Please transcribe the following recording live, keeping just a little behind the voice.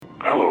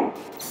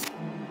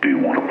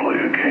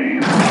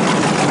shame.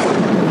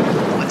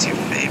 What's your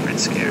favorite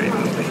scary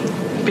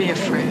movie? Be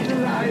afraid.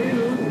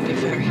 Be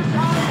very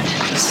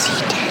afraid. See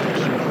dead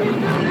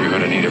people. You're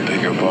gonna need a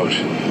bigger boat.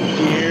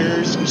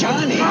 Here's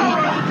Johnny. The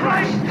power of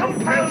Christ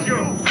compels you!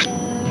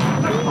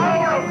 The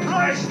power of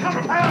Christ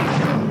compels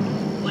you!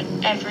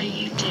 Whatever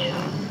you do,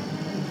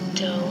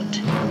 don't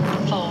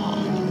fall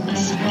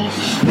asleep.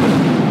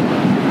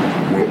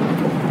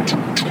 Welcome to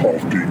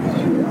Talking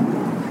Horror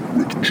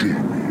with Jamie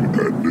and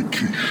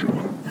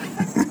Nikisha.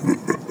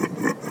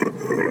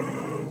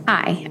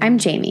 Hi, I'm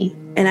Jamie.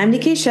 And I'm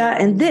Nikisha,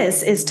 and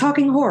this is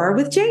Talking Horror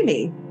with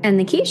Jamie. And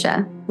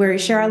Nikisha. Where we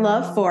share our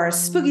love for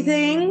spooky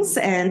things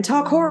and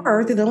talk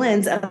horror through the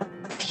lens of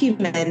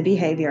human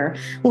behavior.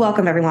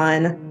 Welcome,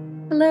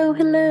 everyone. Hello,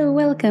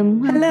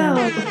 welcome. Hello,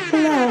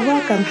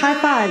 welcome. High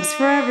fives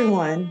for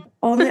everyone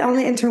on the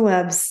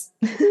interwebs.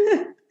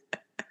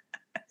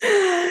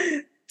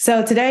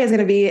 So today is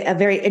going to be a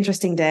very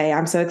interesting day.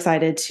 I'm so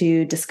excited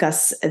to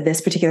discuss this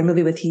particular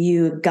movie with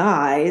you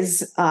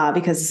guys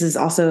because this is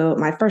also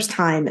my first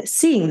time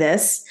seeing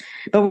this.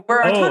 But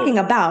we're talking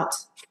about...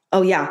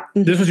 Oh, yeah.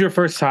 This was your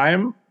first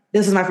time?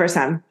 This was my first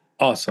time.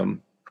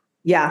 Awesome.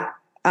 Yeah.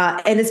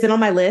 And it's been on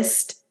my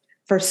list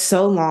for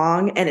so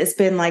long, and it's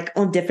been like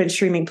on different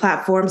streaming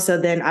platforms. So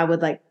then I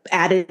would like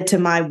add it to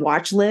my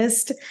watch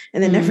list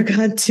and then never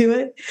got to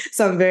it.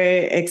 So I'm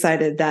very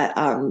excited that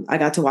I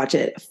got to watch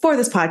it for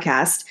this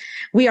podcast.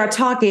 We are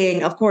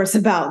talking, of course,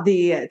 about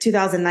the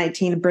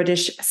 2019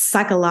 British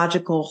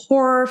psychological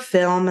horror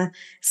film,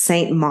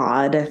 Saint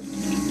Maud. I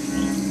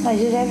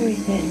did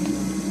everything.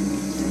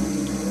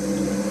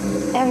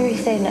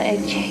 Everything I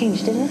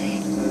changed, didn't I?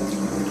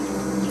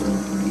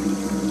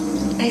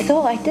 I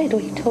thought I did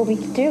what you told me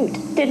to do,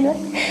 didn't I?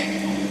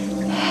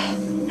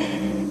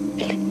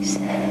 Please.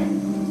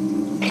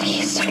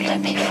 Please don't let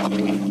me fall.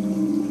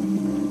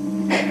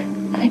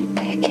 I'm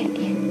begging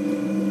you.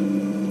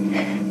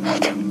 I'll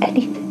do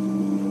anything.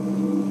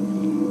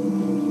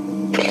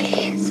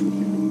 Please,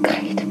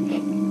 guide me.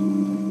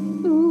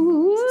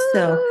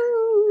 So,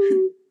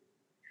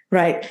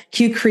 right.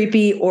 Cue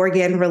creepy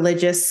organ,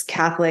 religious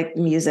Catholic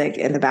music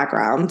in the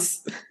background.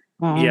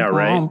 Yeah,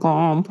 right.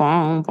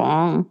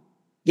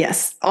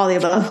 Yes, all the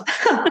above.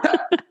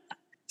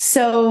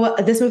 So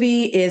this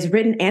movie is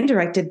written and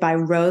directed by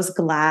Rose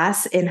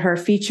Glass in her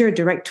feature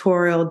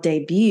directorial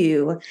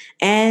debut.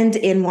 And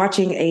in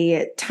watching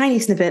a tiny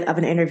snippet of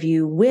an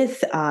interview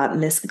with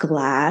Miss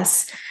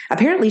Glass,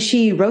 apparently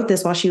she wrote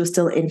this while she was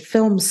still in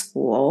film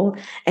school.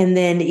 And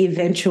then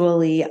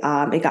eventually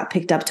it got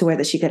picked up to where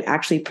that she could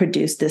actually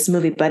produce this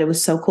movie. But it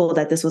was so cool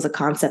that this was a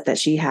concept that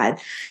she had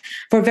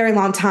for a very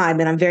long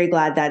time. And I'm very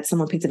glad that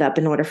someone picked it up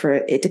in order for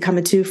it to come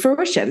into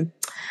fruition.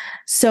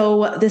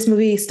 So this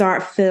movie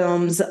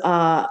films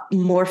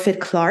Morfydd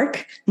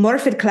Clark.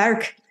 Morfydd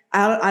Clark.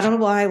 I don't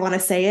know why I want to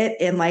say it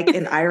in like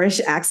an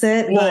Irish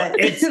accent. Well, but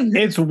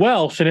it's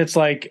Welsh and it's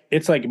like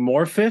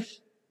Morfydd.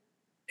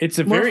 It's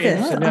a very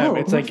interesting name.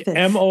 It's like Morfuhth.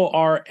 I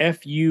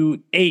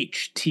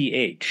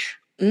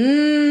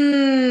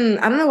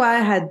don't know why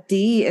I had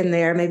D in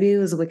there. Maybe it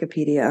was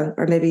Wikipedia,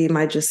 or maybe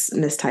my just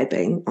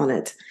mistyping on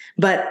it.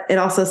 But it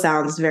also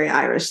sounds very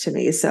Irish to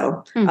me,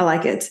 so I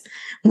like it.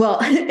 Well,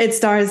 it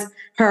stars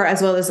her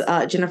as well as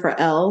Jennifer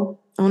L.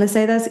 I want to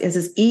say this. It's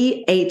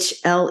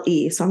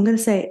EHLE, so I'm going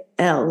to say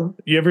L.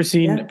 You ever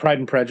seen Pride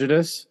and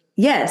Prejudice?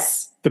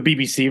 Yes. The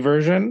BBC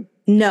version?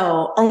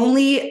 No,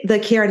 only the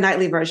Keira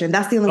Knightley version.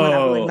 That's the only one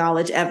I will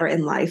acknowledge ever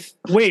in life.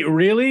 Wait,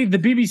 really? The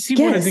BBC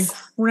one is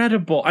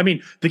incredible. I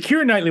mean, the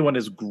Keira Knightley one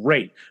is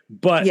great,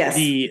 but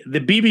the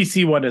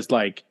BBC one is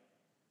like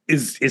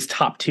is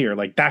top tier.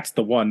 Like that's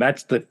the one.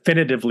 That's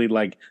definitively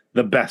like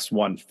the best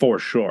one for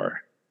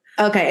sure.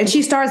 Okay, and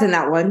she stars in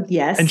that one,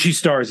 yes. And she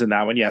stars in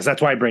that one, yes.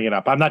 That's why I bring it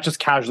up. I'm not just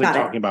casually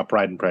talking about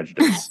Pride and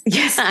Prejudice.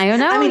 Yes. I don't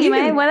know. I mean, you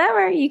may,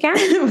 whatever, you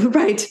can.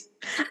 Right.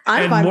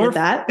 I'm fine with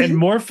that. And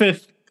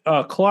Morfydd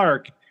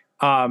Clark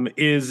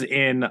is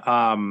in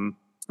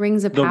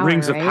Rings of the Power,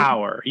 Rings right? of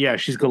Power. Yeah,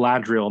 she's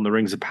Galadriel in the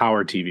Rings of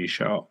Power TV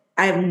show.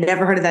 I've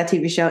never heard of that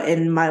TV show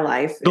in my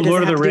life. The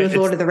Lord of the Rings.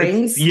 Lord of the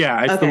Rings?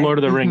 It's the Lord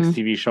of the Rings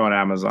TV show on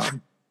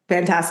Amazon.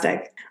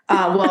 Fantastic.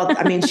 Well,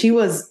 I mean, she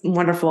was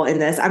wonderful in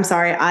this. I'm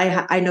sorry,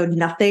 I know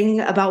nothing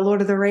about Lord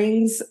of the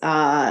Rings,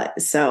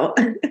 so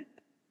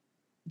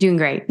doing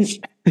great.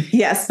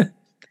 Yes,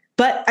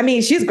 but I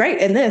mean, she's great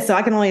in this, so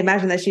I can only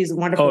imagine that she's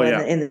wonderful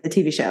in the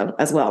TV show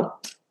as well.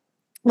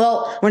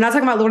 Well, we're not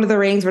talking about Lord of the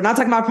Rings. We're not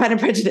talking about Pride and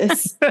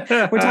Prejudice.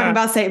 We're talking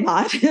about Saint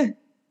Maud.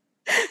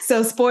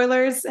 So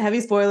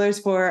heavy spoilers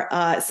for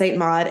Saint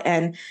Maud.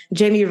 And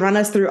Jamie, run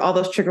us through all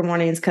those trigger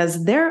warnings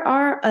because there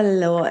are a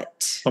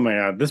lot. Oh my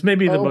God. This may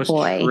be the most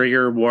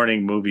trigger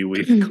warning movie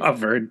we've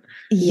covered.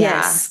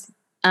 Yes.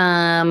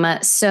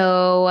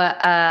 So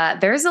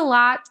there's a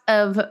lot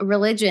of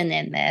religion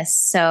in this.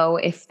 So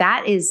if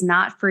that is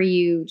not for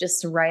you,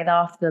 just right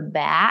off the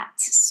bat,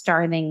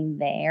 starting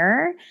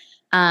there,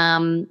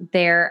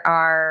 there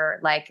are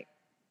like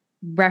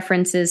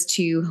references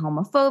to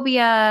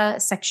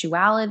homophobia,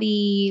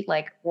 sexuality,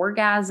 like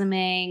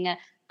orgasming.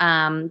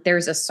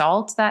 There's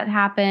assault that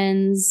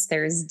happens.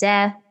 There's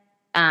death.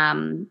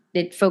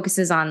 it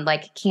focuses on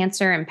like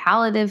cancer and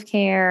palliative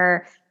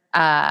care.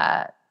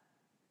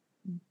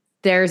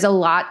 There's a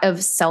lot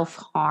of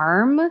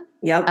self-harm.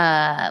 Yep.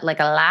 Like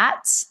a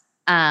lot.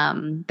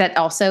 That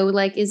also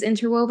like is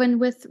interwoven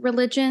with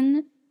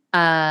religion.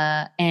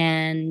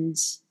 And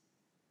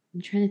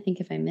I'm trying to think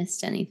if I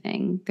missed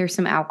anything. There's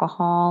some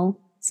alcohol,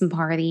 some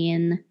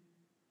partying,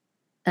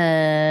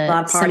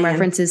 some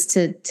references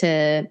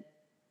to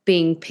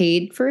being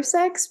paid for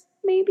sex,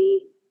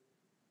 maybe,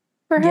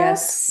 perhaps.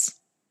 Yes.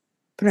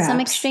 Perhaps. Some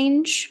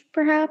exchange,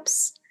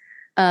 perhaps.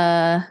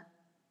 Yeah,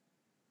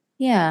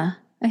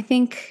 I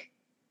think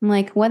I'm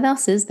like, what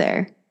else is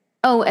there?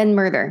 Oh, and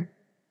murder.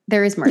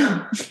 There is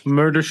murder.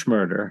 Murder.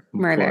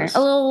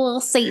 A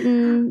little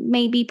Satan,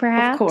 maybe,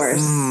 perhaps. Of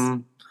course.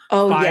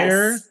 Oh,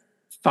 Fire. yes.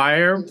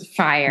 Fire.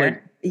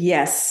 Fire.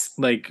 Yes.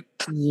 Like.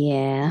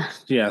 Yeah.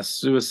 Yeah,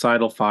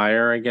 suicidal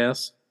fire, I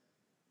guess.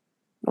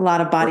 A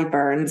lot of body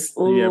burns.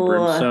 Ooh, yeah,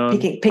 brimstone.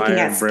 Picking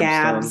at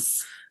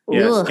scabs.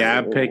 Yeah,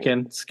 scab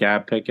picking.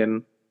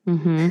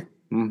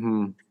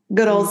 Mm-hmm.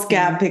 Good old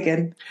scab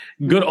picking.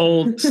 Good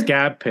old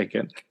scab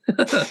picking.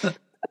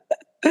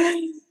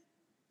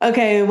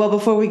 Okay, well,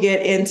 before we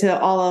get into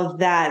all of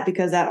that,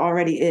 because that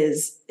already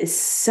is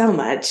so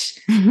much,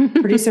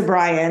 Producer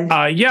Brian.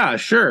 Yeah,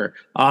 sure.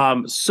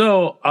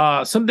 So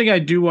something I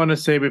do want to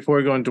say before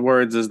we go into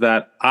words is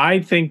that I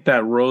think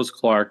that Rose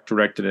Clark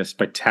directed a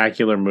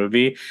spectacular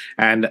movie,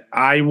 and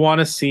I want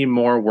to see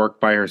more work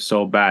by her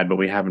so bad, but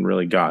we haven't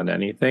really gotten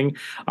anything.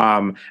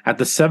 At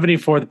the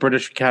 74th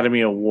British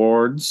Academy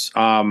Awards,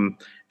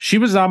 she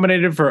was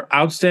nominated for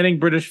Outstanding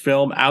British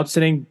Film,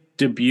 Outstanding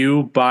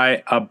Debut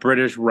by a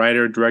British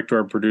writer, director,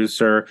 or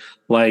producer.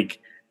 Like,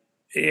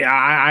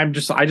 I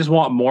just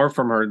want more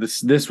from her.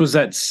 This was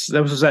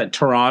at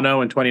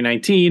Toronto in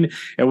 2019.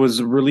 It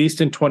was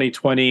released in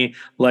 2020.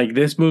 Like,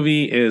 this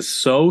movie is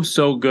so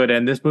good,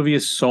 and this movie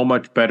is so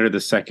much better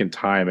the second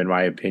time, in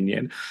my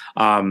opinion.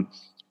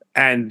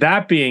 And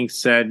that being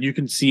said, you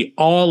can see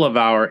all of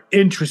our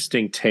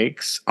interesting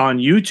takes on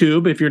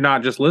YouTube if you're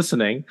not just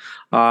listening.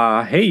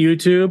 Hey,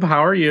 YouTube,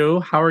 how are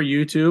you? How are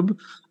YouTube?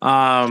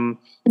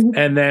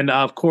 And then,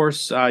 of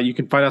course, you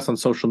can find us on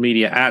social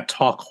media at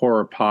Talk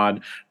Horror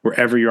Pod.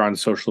 Wherever you're on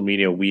social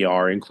media, we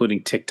are,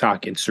 including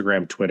TikTok,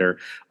 Instagram, Twitter,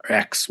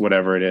 X,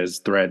 whatever it is,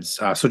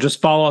 Threads. So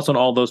just follow us on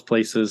all those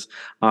places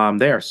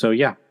there. So,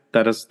 yeah,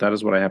 that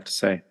is what I have to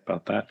say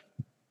about that.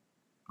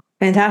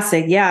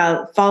 Fantastic.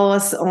 Yeah. Follow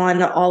us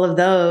on all of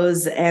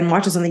those and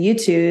watch us on the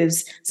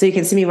YouTubes so you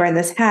can see me wearing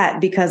this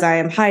hat because I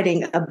am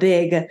hiding a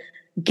big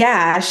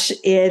gash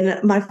in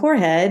my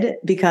forehead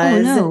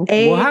because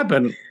what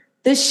happened?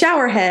 The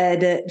shower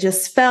head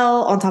just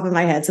fell on top of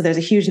my head. So there's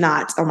a huge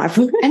knot on my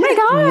forehead. Oh my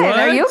God. What?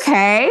 Are you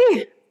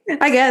okay?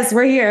 I guess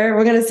we're here.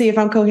 We're going to see if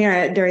I'm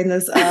coherent during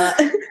this.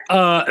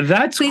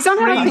 That's Please don't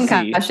have a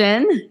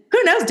concussion.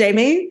 Who knows,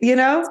 Jamie? You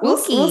know, we'll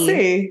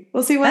see.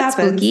 We'll see what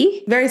happens.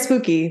 Spooky. Very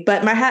spooky.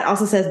 But my hat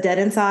also says dead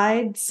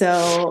inside.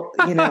 So,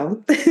 you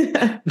know.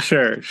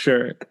 Sure.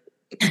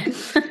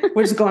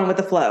 We're just going with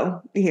the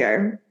flow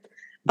here.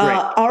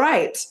 All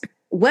right.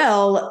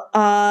 Well,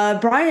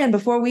 Brian,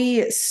 before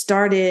we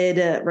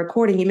started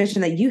recording, you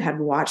mentioned that you had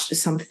watched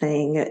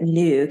something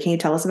new. Can you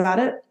tell us about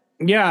it?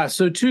 Yeah,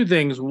 so two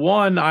things.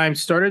 One, I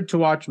started to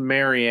watch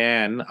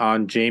Marianne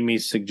on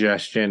Jamie's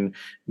suggestion,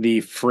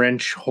 the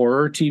French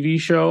horror TV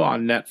show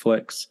on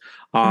Netflix.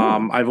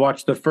 I've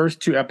watched the first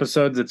 2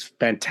 episodes. It's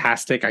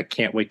fantastic. I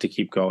can't wait to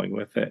keep going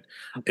with it.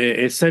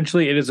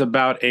 Essentially, it is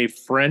about a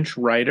French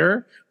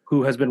writer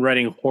who has been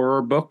writing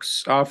horror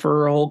books for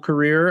her whole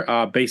career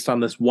based on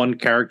this one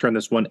character and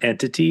this one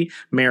entity,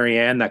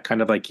 Marianne, that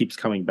kind of like keeps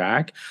coming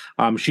back.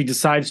 She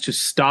decides to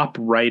stop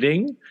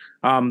writing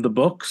the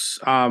books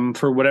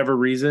for whatever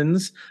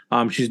reasons.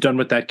 She's done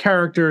with that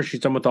character.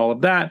 She's done with all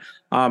of that.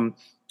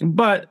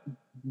 But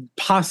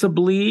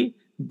possibly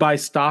by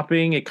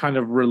stopping, it kind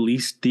of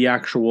released the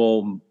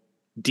actual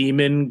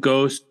demon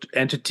ghost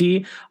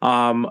entity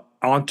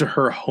onto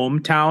her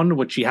hometown,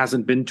 which she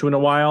hasn't been to in a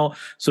while.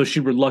 So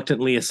she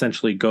reluctantly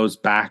essentially goes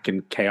back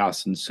and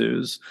chaos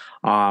ensues.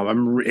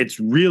 It's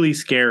really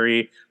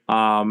scary.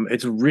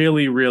 It's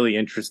really, really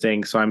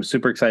interesting. So I'm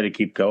super excited to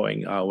keep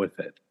going with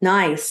it.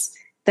 Nice.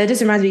 That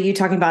just reminds me of you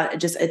talking about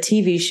just a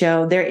TV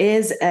show. There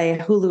is a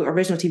Hulu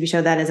original TV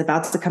show that is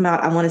about to come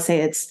out. I want to say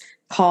it's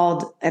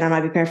called, and I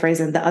might be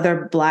paraphrasing, The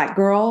Other Black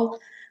Girl,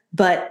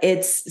 but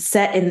it's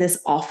set in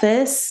this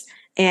office.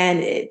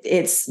 And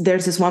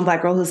there's this one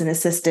black girl who's an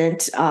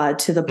assistant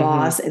to the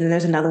boss. And then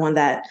there's another one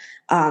that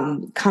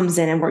comes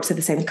in and works at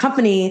the same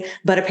company.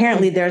 But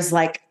apparently there's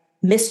like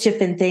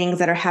mischief and things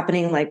that are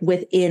happening like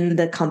within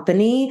the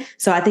company.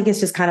 So I think it's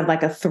just kind of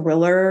like a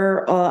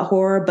thriller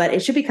horror, but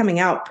it should be coming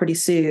out pretty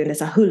soon.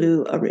 It's a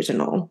Hulu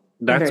original.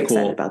 That's I'm very cool.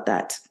 excited about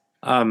that.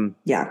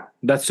 Yeah.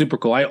 That's super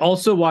cool. I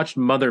also watched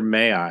Mother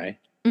May I.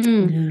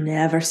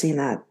 Never seen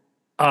that.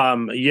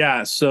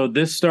 Yeah, so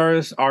this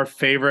stars our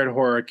favorite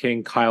horror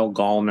king, Kyle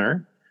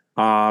Gallner,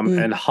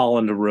 and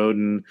Holland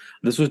Roden.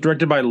 This was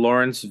directed by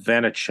Lawrence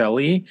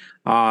Vanicelli.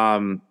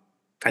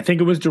 I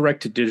think it was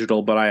direct to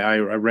digital, but I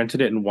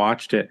rented it and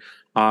watched it.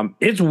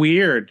 It's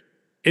weird.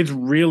 It's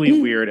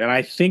really weird. And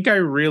I think I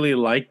really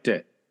liked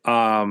it.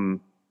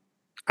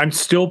 I'm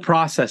still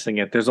processing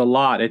it. There's a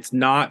lot. It's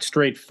not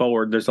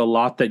straightforward. There's a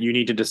lot that you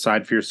need to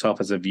decide for yourself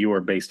as a viewer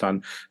based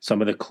on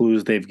some of the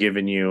clues they've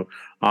given you.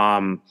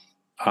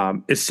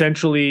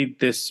 Essentially,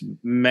 this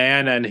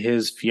man and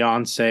his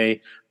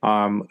fiance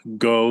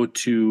go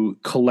to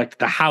collect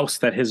the house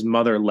that his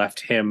mother left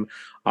him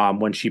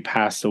when she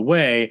passed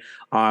away.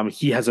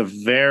 He has a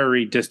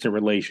very distant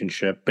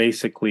relationship,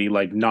 basically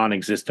like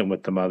non-existent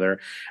with the mother.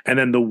 And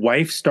then the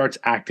wife starts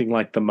acting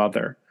like the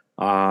mother.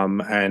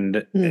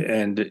 And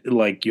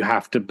like you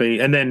have to be,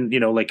 and then,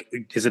 like,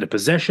 is it a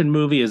possession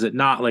movie? Is it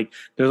not? Like,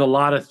 there's a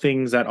lot of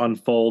things that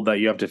unfold that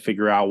you have to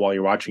figure out while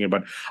you're watching it.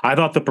 But I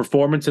thought the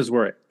performances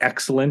were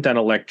excellent and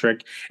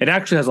electric. It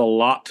actually has a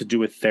lot to do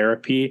with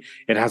therapy.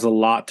 It has a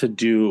lot to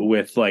do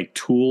with like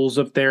tools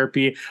of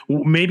therapy.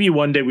 Maybe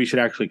one day we should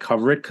actually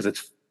cover it because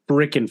it's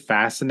freaking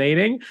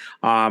fascinating.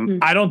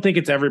 I don't think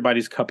it's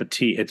everybody's cup of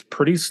tea. It's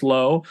pretty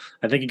slow.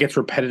 I think it gets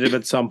repetitive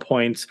at some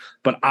points,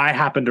 but I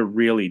happen to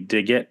really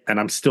dig it,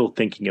 and I'm still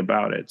thinking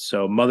about it.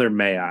 So, Mother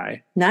May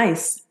I.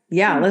 Nice.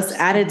 Yeah, let's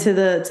add it to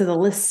the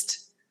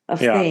list of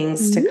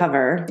things to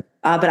cover.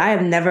 But I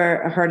have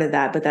never heard of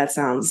that, but that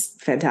sounds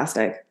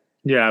fantastic.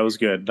 Yeah, it was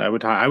good. I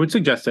would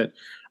suggest it.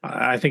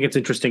 I think it's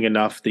interesting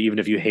enough that even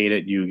if you hate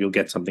it, you'll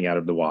get something out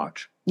of the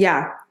watch.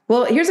 Yeah.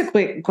 Well, here's a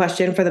quick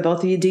question for the both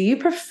of you. Do you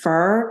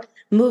prefer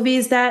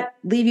movies that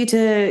leave you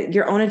to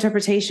your own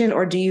interpretation,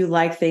 or do you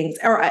like things,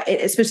 or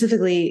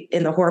specifically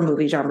in the horror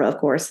movie genre, of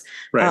course,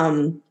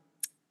 right.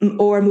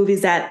 Or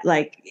movies that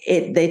like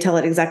they tell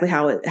it exactly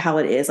how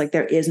it is, like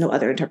there is no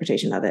other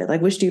interpretation of it?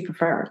 Like, which do you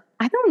prefer?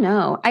 I don't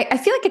know. I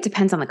feel like it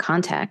depends on the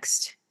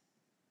context.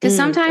 Because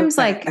sometimes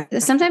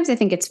sometimes I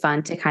think it's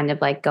fun to kind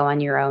of like go on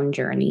your own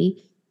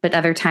journey, but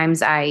other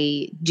times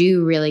I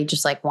do really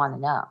just like want to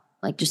know.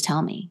 Like, just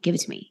tell me, give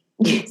it to me.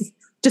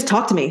 Just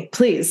talk to me,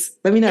 please.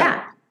 Let me know.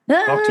 Yeah.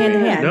 Talk to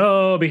me.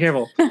 No, be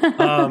careful.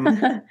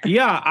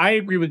 Yeah, I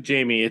agree with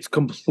Jamie. It's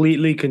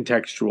completely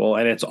contextual,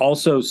 and it's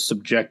also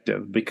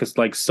subjective because,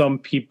 like, some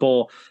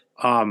people,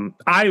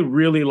 I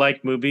really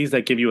like movies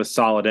that give you a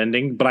solid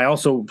ending, but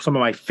some of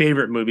my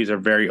favorite movies are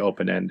very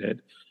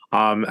open-ended.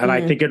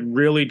 I think it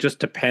really just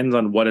depends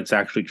on what it's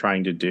actually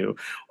trying to do.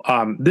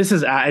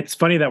 It's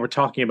funny that we're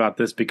talking about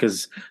this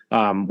because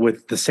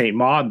with the Saint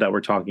Maud that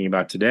we're talking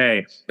about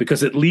today,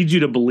 because it leads you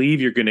to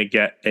believe you're going to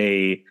get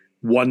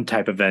one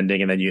type of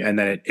ending, and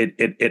then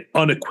it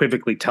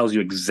unequivocally tells you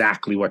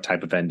exactly what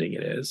type of ending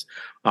it is.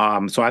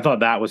 So I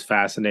thought that was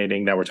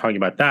fascinating that we're talking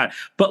about that.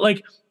 But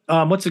like,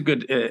 what's a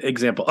good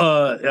example?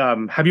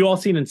 Have you all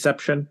seen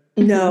Inception?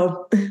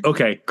 No.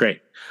 Okay,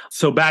 great.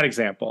 So bad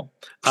example.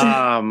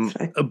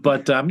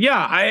 But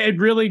it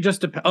really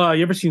just depends.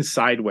 You ever seen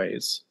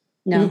Sideways?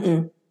 No.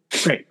 Mm-mm.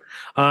 Great.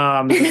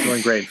 This is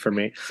going great for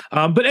me.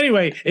 But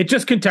anyway, it's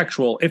just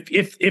contextual.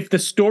 If the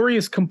story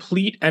is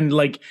complete and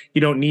like you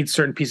don't need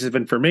certain pieces of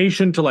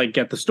information to like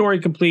get the story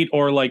complete,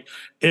 or like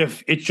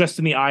if it's just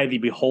in the eye of the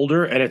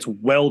beholder and it's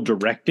well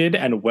directed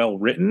and well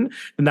written,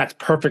 then that's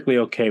perfectly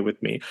okay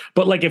with me.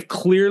 But like if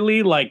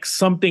clearly like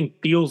something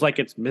feels like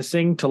it's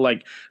missing to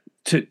like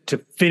to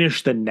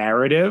finish the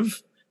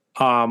narrative,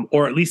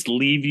 or at least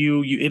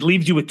it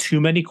leaves you with too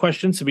many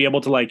questions to be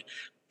able to like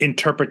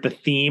interpret the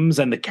themes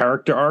and the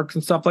character arcs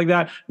and stuff like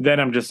that, then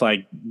I'm just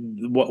like,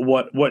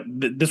 what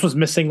this was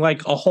missing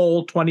like a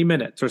whole 20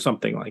 minutes or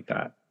something like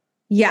that.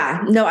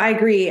 Yeah, no, I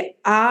agree.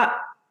 I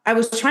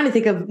was trying to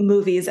think of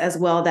movies as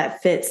well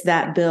that fits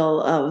that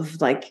bill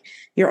of like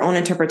your own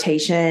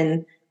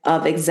interpretation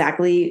of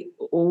exactly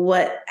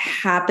what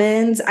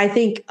happens. I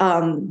think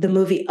the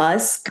movie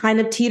Us kind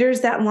of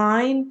teeters that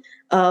line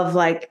of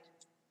like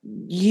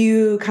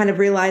you kind of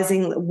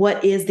realizing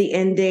what is the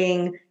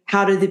ending,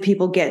 how do the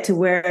people get to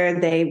where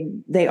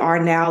they are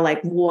now,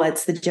 like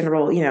what's the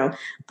general,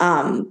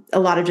 a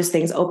lot of just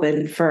things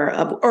open for,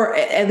 or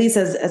at least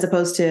as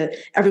opposed to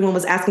everyone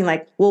was asking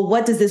like, well,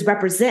 what does this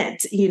represent,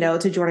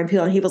 to Jordan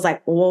Peele? And he was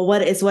like, well,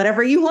 it's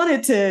whatever you want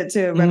it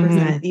to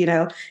represent,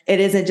 it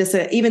isn't just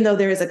even though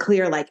there is a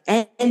clear like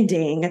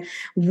ending,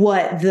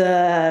 what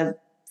the,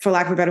 for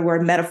lack of a better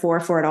word, metaphor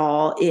for it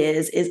all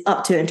is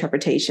up to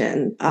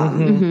interpretation.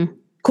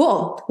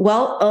 Cool.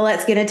 Well,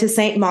 let's get into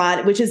Saint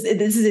Maud, this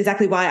is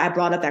exactly why I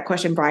brought up that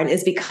question, Brian,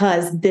 is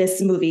because this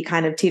movie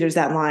kind of teeters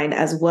that line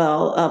as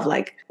well of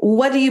like,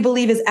 what do you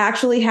believe is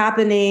actually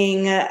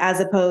happening as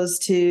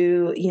opposed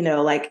to,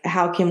 like,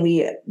 how can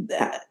we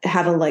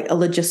have a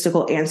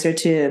logistical answer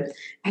to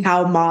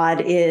how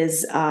Maud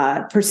is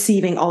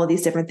perceiving all of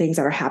these different things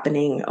that are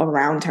happening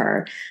around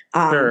her.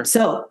 Sure.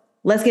 So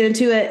let's get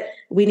into it.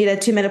 We need a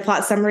 2-minute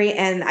plot summary.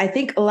 And I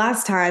think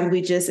last time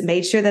we just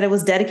made sure that it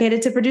was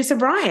dedicated to producer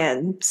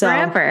Brian. So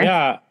forever.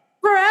 Yeah.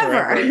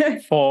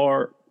 Forever.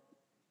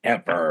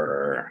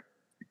 Forever.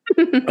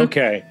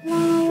 Okay.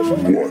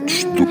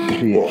 What's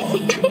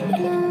the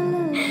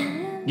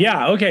plot?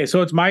 Yeah. Okay.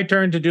 So it's my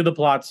turn to do the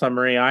plot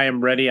summary. I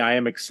am ready. I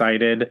am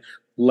excited.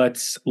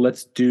 Let's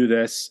do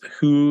this.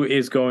 Who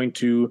is going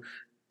to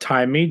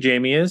time me.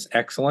 Jamie is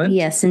excellent.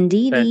 Yes,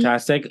 indeed.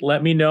 Fantastic.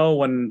 Let me know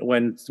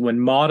when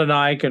Maud and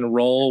I can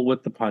roll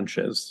with the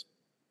punches.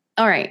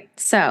 All right.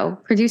 So,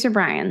 producer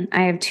Brian,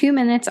 I have 2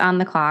 minutes on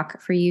the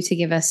clock for you to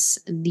give us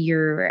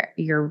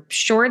your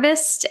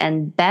shortest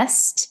and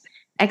best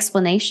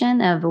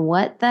explanation of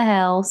what the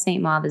hell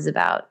Saint Maud is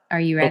about.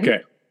 Are you ready?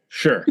 Okay.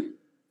 Sure.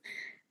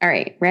 All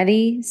right.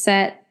 Ready,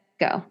 set,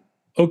 go.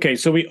 Okay.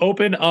 So we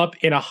open up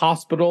in a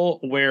hospital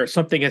where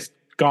something has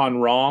gone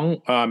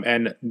wrong,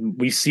 and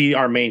we see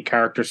our main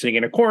character sitting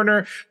in a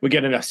corner. We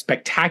get a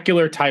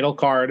spectacular title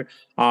card,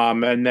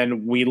 and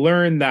then we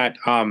learn that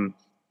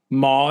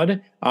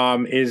Maud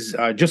is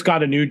just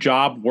got a new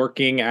job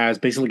working as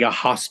basically a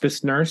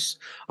hospice nurse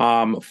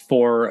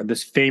for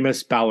this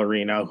famous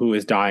ballerina who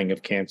is dying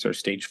of cancer,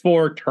 stage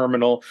 4,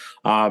 terminal.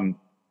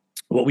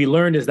 What we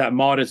learned is that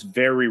Maud is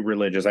very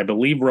religious, I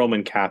believe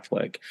Roman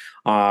Catholic,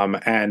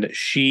 and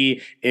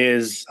she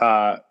is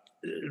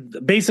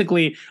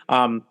basically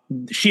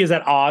she is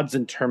at odds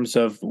in terms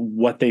of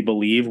what they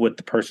believe with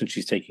the person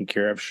she's taking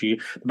care of. The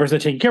person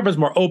taking care of is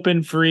more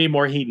open, free,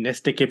 more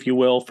hedonistic, if you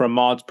will, from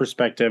Maud's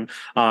perspective,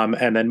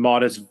 and then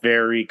Maud is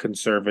very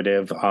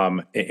conservative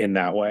in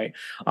that way.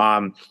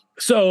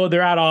 So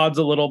they're at odds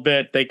a little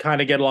bit. They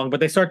kind of get along, but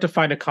they start to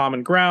find a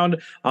common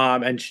ground.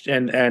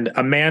 And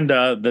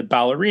Amanda, the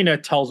ballerina,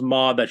 tells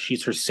Maud that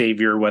she's her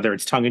savior, whether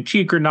it's tongue in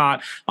cheek or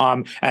not.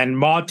 And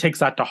Maud takes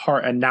that to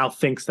heart and now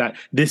thinks that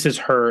this is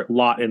her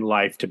lot in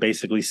life to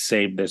basically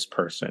save this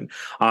person.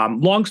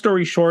 Long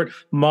story short,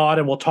 Maud,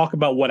 and we'll talk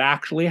about what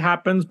actually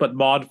happens, but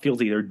Maud feels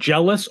either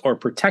jealous or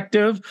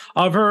protective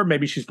of her.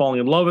 Maybe she's falling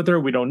in love with her.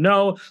 We don't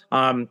know.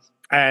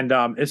 And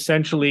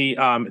essentially,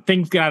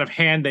 things get out of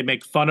hand. They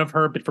make fun of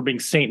her for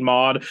being Saint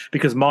Maud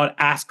because Maud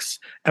asks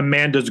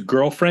Amanda's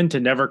girlfriend to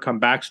never come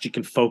back so she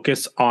can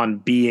focus on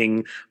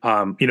being,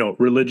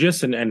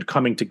 religious and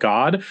coming to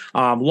God.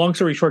 Long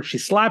story short, she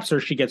slaps her.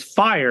 She gets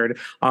fired.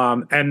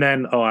 And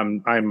then,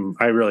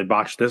 I really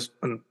botched this.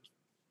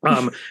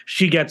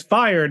 She gets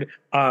fired.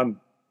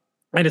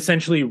 And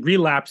essentially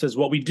relapses.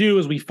 What we do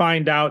is we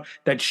find out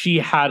that she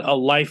had a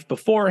life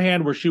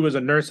beforehand where she was a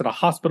nurse at a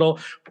hospital.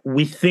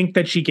 We think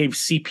that she gave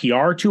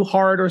CPR too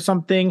hard or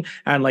something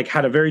and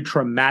had a very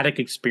traumatic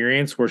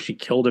experience where she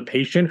killed a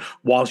patient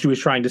while she was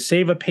trying to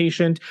save a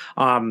patient.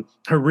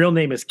 Her real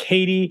name is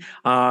Katie.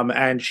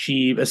 And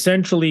she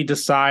essentially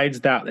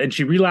decides that, and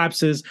she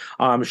relapses.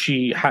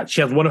 She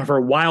has one of her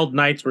wild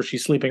nights where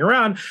she's sleeping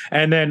around.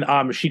 And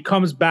then she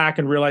comes back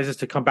and realizes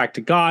to come back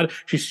to God.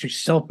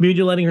 She's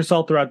self-mutilating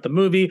herself throughout the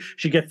movie.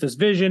 She gets this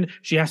vision.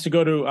 She has to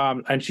go to,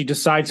 and she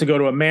decides to go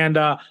to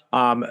Amanda,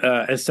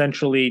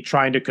 essentially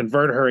trying to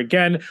convert her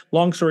again.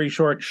 Long story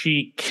short,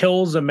 she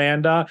kills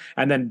Amanda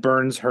and then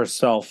burns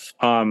herself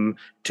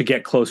to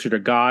get closer to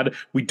God.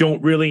 We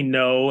don't really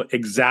know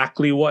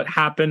exactly what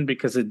happened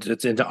because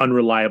it's an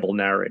unreliable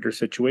narrator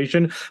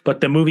situation.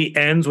 But the movie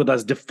ends with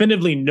us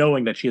definitively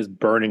knowing that she is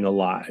burning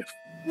alive.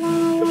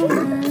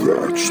 And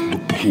that's the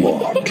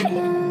plot.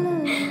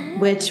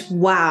 Which,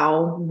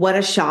 wow, what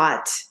a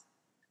shot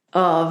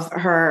of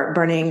her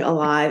burning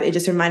alive. It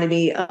just reminded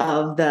me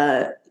of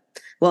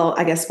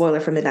I guess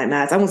spoiler for Midnight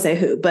Mass. I won't say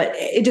who, but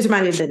it just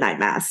reminded me of Midnight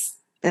Mass.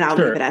 And I'll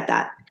leave it at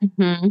that.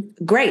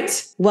 Mm-hmm.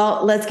 Great.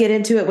 Well, let's get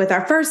into it with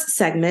our first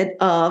segment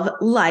of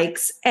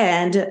likes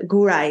and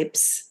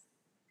gripes.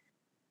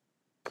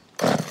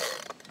 And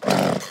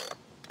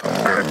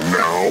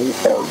now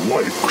our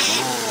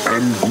likes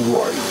and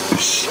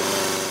gripes.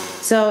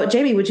 So,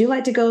 Jamie, would you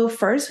like to go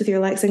first with your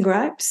likes and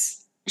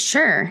gripes?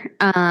 Sure.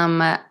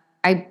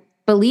 I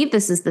believe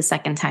this is the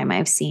second time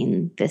I've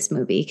seen this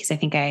movie because I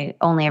think I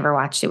only ever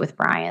watched it with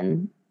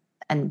Brian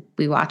and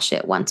we watched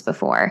it once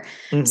before.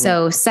 Mm-hmm.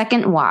 So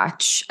second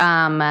watch,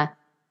 I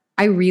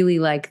really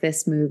like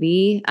this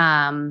movie.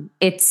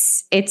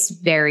 It's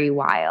very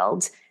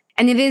wild.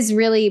 And it is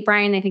really,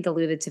 Brian, I think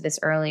alluded to this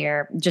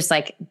earlier, just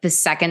the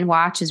second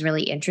watch is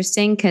really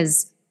interesting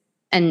because,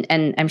 and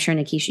I'm sure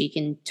Nikisha, you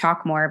can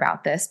talk more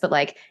about this,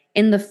 but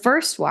in the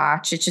first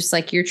watch, it's just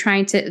you're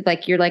trying to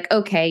you're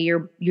okay,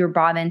 you're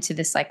bought into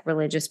this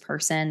religious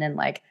person and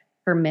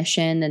her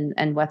mission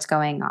and what's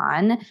going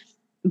on.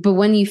 But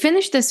when you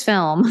finish this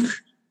film,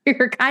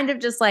 you're kind of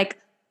just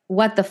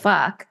what the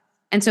fuck?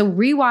 And so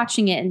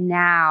rewatching it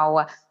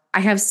now, I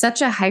have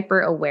such a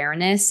hyper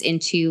awareness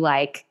into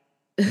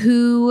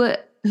who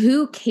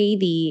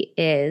Katie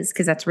is,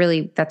 because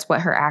that's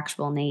what her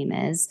actual name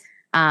is.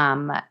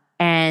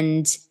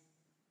 And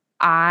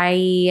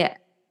I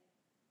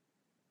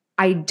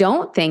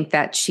don't think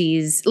that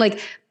she's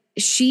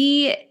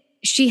she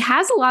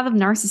has a lot of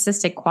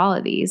narcissistic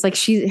qualities.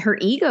 Her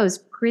ego's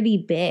pretty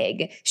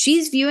big.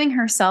 She's viewing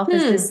herself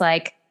as this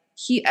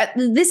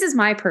this is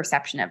my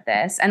perception of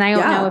this. And I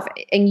don't know if,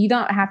 and you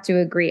don't have to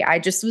agree. I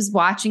just was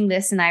watching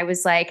this and I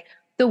was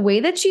the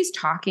way that she's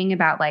talking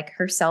about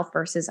herself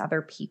versus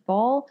other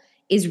people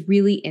is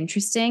really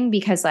interesting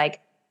because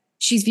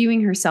she's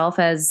viewing herself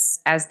as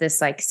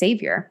this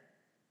savior.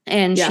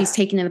 And she's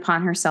taking it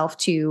upon herself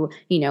to,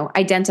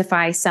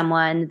 identify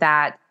someone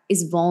that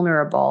is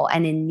vulnerable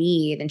and in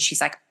need. And she's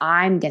like,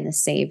 I'm going to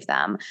save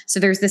them. So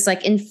there's this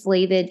like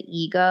inflated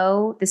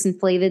ego, this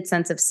inflated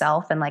sense of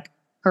self and like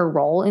her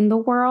role in the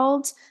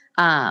world.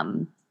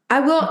 Can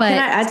I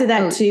add to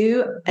that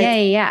too?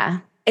 Yeah.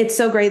 It's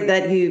so great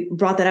that you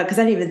brought that up because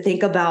I didn't even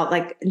think about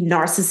like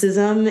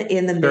narcissism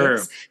in the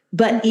mix.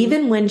 But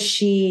even when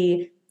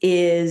she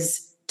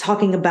is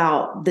talking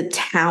about the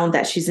town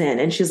that she's in,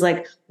 and she's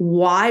like,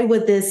 why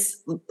would this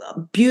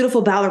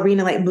beautiful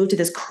ballerina like move to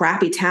this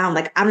crappy town?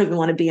 Like, I don't even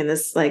want to be in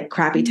this like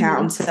crappy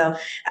town. So,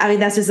 I mean,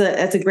 that's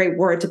a great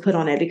word to put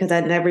on it because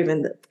I'd never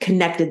even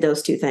connected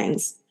those two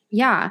things.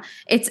 Yeah.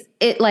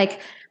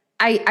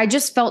 I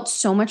just felt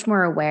so much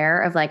more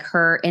aware of like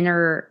her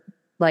inner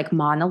like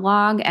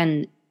monologue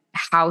and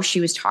how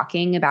she was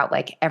talking about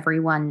like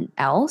everyone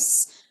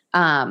else.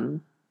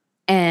 And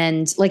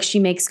like she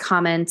makes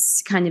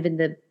comments kind of in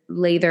the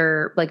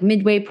later like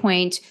midway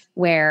point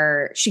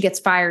where she gets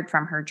fired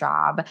from her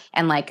job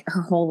and like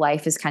her whole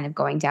life is kind of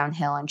going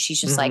downhill. And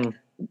she's just like,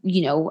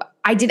 you know,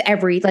 I did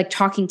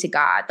talking to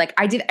God, like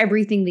I did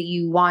everything that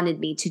you wanted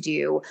me to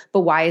do,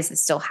 but why is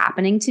this still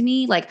happening to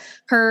me? Like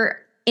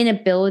her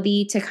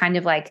inability to kind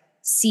of like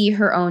see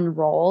her own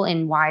role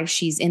and why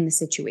she's in the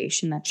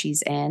situation that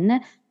she's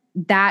in,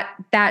 that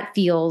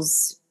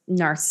feels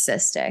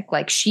narcissistic.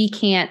 Like she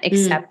can't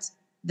accept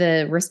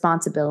the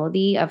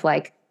responsibility of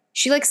like,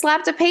 she like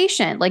slapped a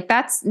patient. Like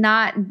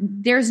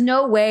there's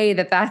no way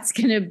that that's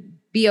going to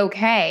be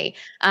okay.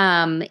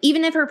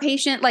 Even if her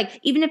patient, like,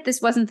 even if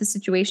this wasn't the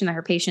situation that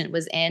her patient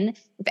was in,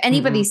 if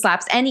anybody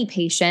slaps any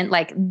patient,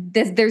 like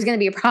there's going to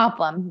be a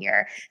problem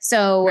here.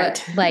 So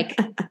like,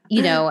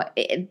 you know,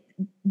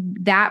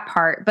 that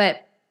part,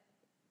 but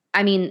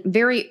I mean,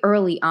 very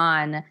early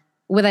on,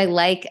 what I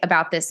like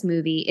about this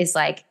movie is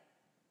like,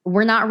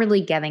 we're not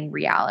really getting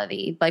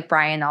reality. Like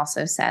Brian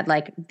also said,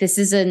 like this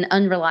is an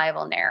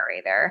unreliable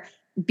narrator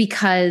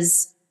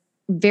because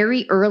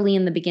very early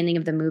in the beginning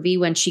of the movie,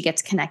 when she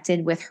gets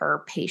connected with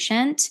her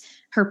patient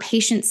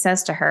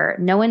says to her,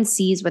 no one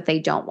sees what they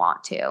don't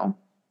want to.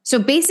 So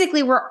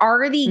basically we're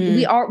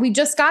already, we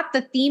just got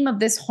the theme of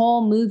this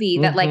whole movie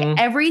that like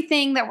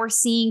everything that we're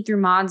seeing through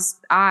Maud's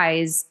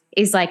eyes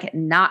is like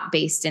not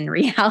based in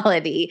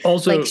reality.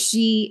 Also, like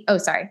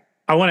sorry.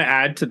 I want to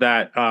add to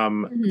that,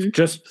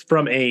 just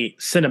from a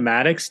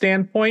cinematic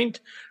standpoint,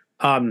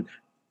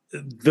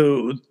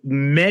 the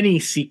many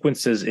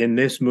sequences in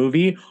this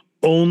movie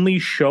only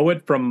show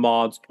it from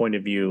Maud's point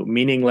of view,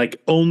 meaning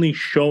like only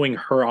showing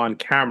her on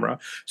camera.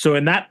 So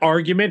in that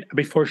argument,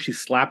 before she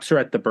slaps her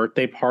at the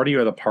birthday party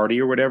or the party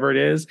or whatever it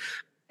is,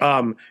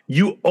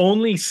 you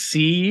only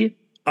see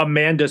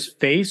Amanda's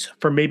face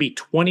for maybe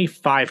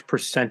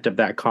 25% of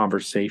that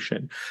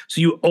conversation.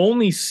 So you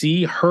only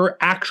see her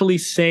actually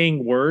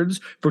saying words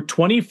for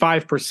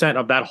 25%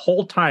 of that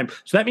whole time.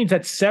 So that means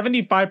that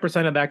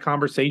 75% of that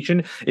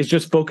conversation is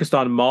just focused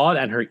on Maud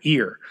and her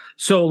ear.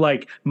 So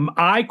like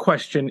I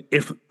question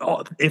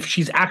if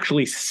she's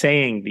actually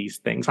saying these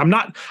things. I'm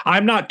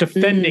not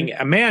defending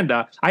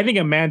Amanda. I think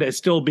Amanda is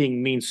still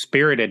being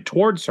mean-spirited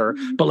towards her,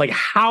 but like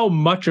how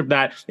much of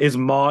that is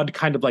Maud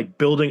kind of like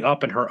building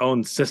up in her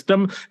own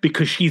system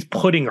because she's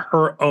putting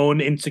her own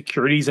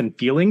insecurities and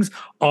feelings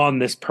on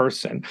this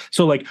person.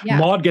 So like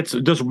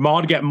does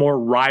Maud get more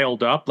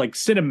riled up? Like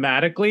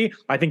cinematically,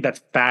 I think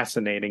that's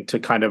fascinating to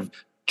kind of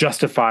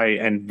justify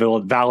and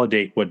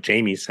validate what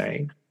Jamie's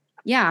saying.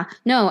 Yeah,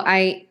 no,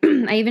 I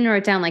even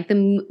wrote down like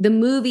the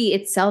movie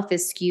itself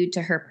is skewed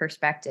to her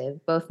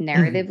perspective, both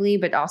narratively,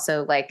 but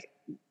also like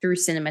through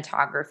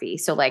cinematography.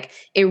 So like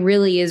it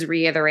really is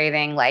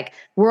reiterating like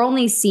we're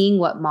only seeing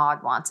what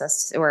Maud wants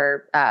us to,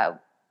 or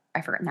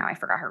I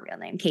forgot her real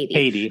name,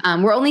 Katie.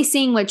 We're only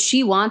seeing what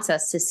she wants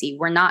us to see.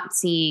 We're not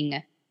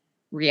seeing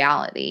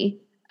reality.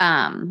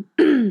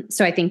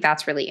 So I think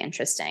that's really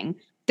interesting.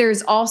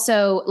 There's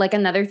also like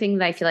another thing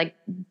that I feel like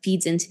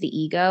feeds into the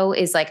ego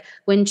is like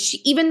when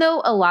even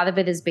though a lot of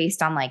it is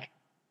based on like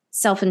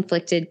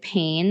self-inflicted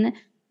pain,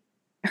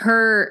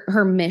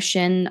 her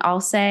mission,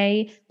 I'll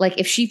say, like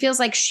if she feels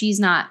like she's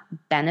not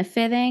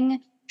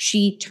benefiting,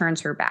 she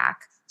turns her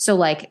back. So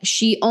like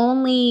she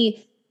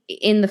only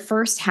in the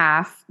first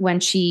half when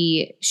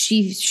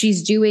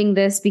she's doing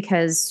this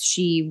because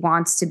she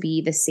wants to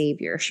be the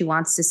savior. She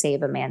wants to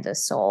save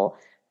Amanda's soul.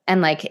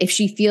 And like if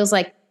she feels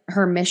like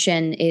her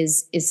mission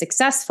is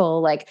successful,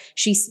 like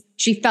she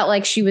felt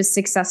like she was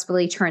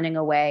successfully turning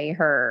away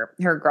her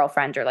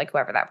girlfriend or like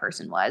whoever that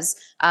person was.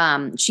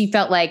 She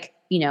felt like,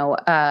 you know,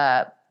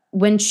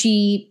 when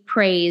she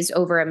prays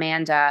over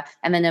Amanda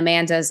and then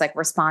Amanda is like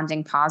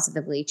responding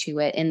positively to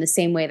it in the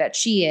same way that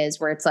she is,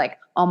 where it's like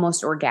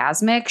almost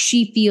orgasmic,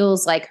 she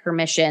feels like her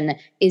mission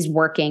is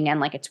working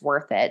and like it's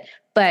worth it.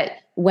 But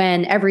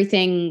when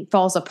everything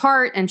falls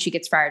apart and she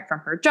gets fired from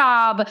her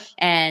job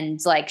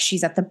and like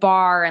she's at the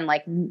bar and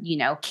like, you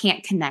know,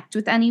 can't connect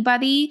with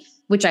anybody,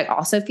 which I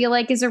also feel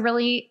like is a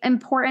really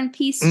important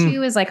piece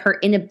too, is like her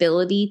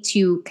inability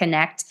to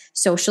connect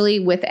socially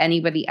with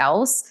anybody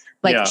else.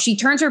 Like she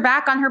turns her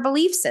back on her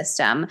belief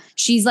system.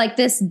 She's like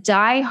this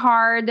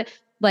diehard,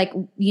 like,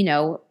 you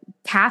know,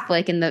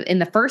 Catholic in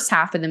the first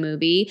half of the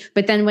movie,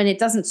 but then when it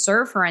doesn't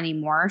serve her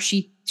anymore,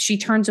 she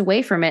turns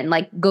away from it and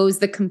like goes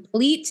the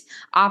complete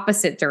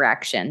opposite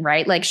direction,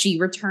 right? Like she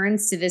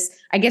returns to this,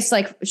 I guess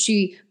like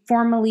she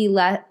formerly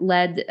led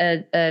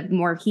a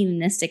more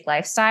hedonistic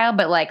lifestyle,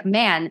 but like,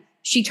 man,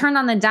 she turned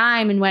on the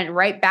dime and went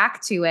right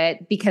back to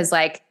it because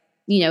like,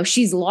 you know,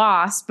 she's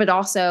lost, but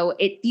also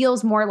it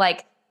feels more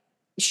like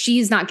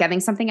she's not getting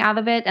something out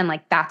of it. And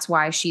like, that's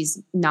why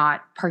she's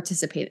not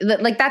participating.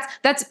 Like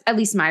that's at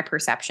least my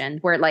perception,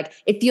 where like,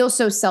 it feels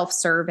so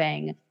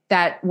self-serving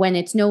that when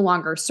it's no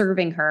longer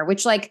serving her,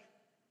 which like,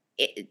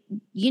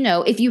 you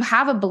know, if you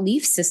have a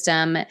belief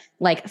system,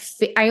 like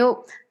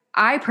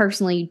I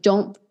personally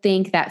don't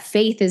think that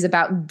faith is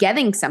about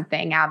getting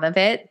something out of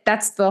it.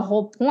 That's the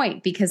whole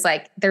point, because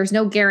like, there's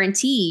no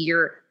guarantee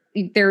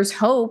there's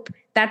hope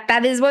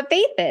that is what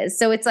faith is.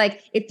 So it's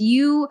like, if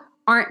you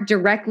aren't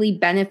directly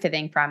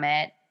benefiting from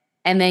it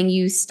and then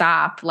you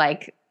stop,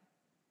 like,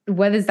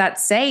 what does that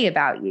say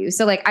about you?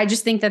 So like, I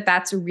just think that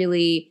that's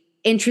really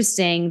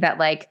interesting that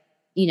like,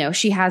 you know,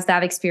 she has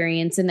that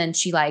experience and then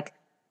she like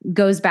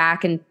goes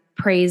back and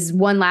prays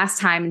one last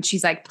time and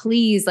she's like,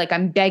 please, like,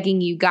 I'm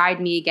begging you,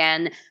 guide me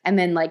again. And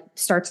then like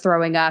starts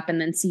throwing up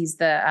and then sees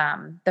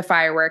the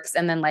fireworks.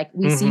 And then like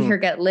we see her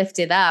get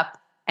lifted up,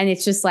 and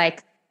it's just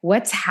like,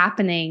 what's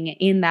happening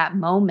in that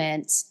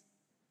moment?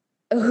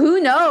 Who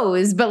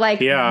knows? But like,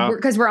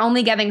 because we're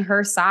only getting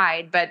her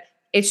side, but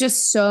it's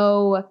just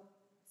so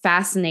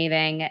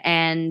fascinating.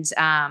 And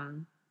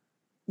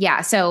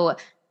so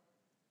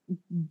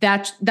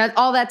that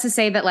all that to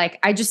say that like,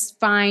 I just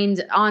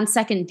find on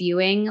second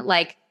viewing,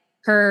 like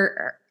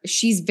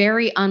she's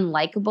very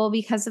unlikable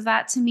because of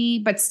that to me,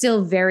 but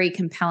still very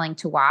compelling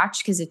to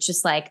watch, because it's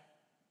just like,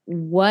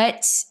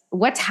 what's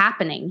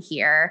happening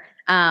here?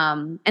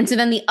 And so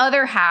then the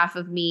other half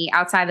of me,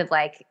 outside of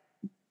like,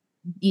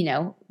 you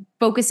know,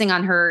 focusing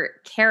on her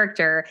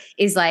character,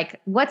 is like,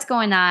 what's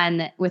going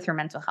on with her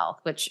mental health,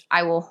 which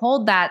I will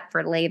hold that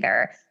for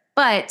later.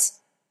 But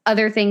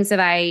other things that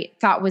I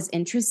thought was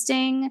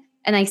interesting,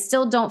 and I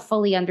still don't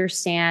fully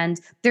understand,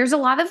 there's a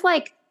lot of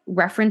like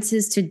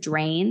references to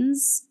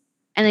drains,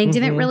 and I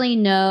didn't really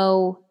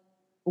know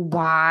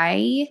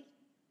why.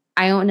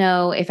 I don't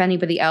know if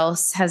anybody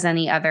else has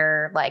any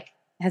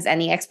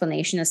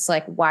explanation as to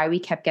like why we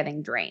kept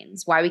getting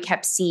drains, why we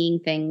kept seeing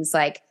things.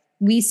 Like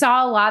we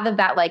saw a lot of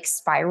that like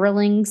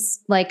spiraling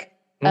like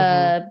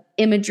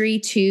imagery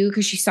too,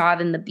 because she saw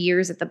it in the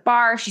beers at the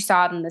bar, she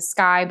saw it in the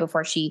sky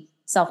before she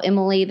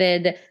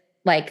self-immolated.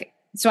 Like,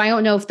 so I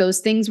don't know if those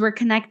things were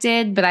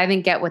connected, but I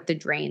didn't get what the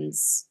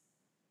drains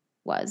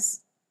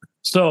was.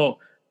 So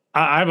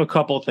I have a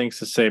couple of things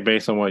to say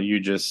based on what you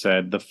just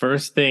said. The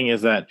first thing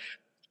is that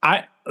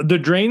the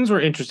drains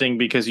were interesting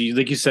because you,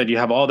 like you said, you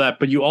have all that,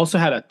 but you also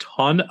had a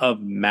ton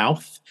of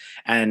mouth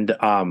and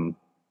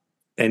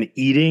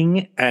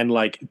eating and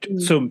like,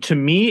 so to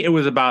me, it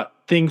was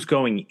about things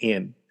going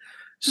in.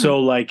 So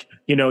like,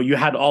 you know, you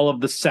had all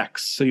of the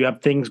sex, so you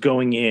have things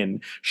going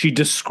in. She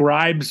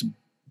describes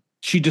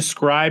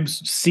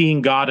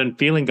seeing God and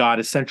feeling God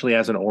essentially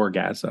as an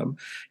orgasm,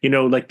 you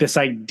know, like this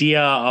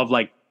idea of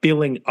like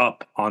filling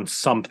up on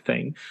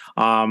something.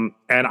 And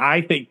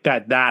I think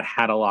that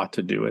had a lot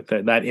to do with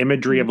it. That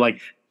imagery of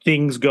like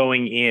things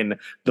going in,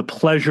 the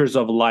pleasures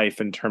of life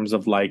in terms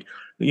of like,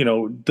 you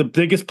know, the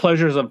biggest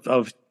pleasures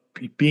of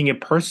being a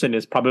person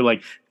is probably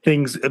like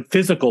things,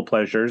 physical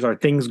pleasures are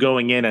things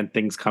going in and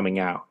things coming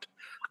out.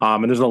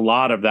 And there's a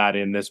lot of that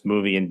in this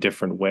movie in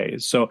different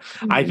ways. So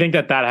I think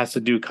that has to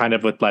do kind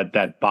of with like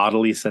that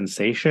bodily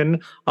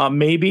sensation.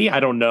 Maybe, I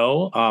don't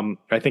know.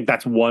 I think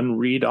that's one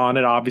read on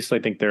it. Obviously,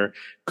 I think there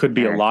could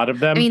be a lot of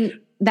them. I mean,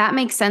 that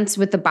makes sense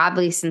with the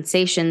bodily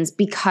sensations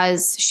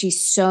because she's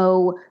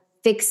so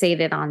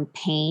fixated on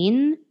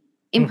pain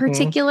in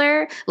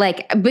particular.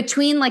 Like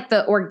between like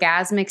the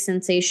orgasmic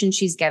sensation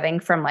she's getting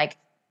from like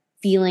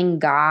feeling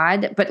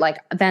God, but like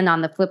then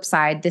on the flip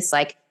side, this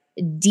like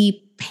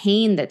deep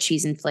pain that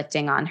she's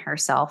inflicting on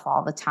herself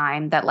all the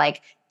time, that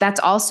like that's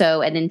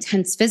also an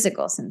intense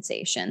physical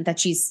sensation that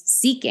she's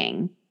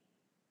seeking.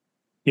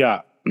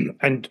 Yeah.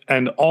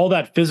 And all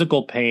that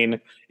physical pain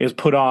is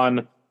put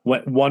on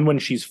when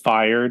she's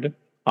fired.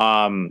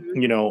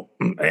 You know,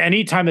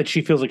 anytime that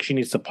she feels like she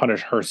needs to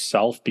punish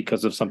herself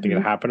because of something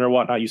that happened or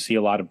whatnot, you see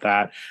a lot of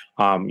that.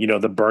 You know,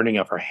 the burning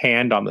of her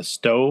hand on the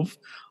stove,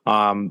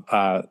 and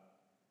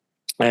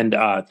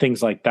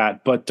things like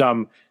that. But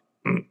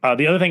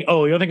the other thing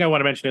I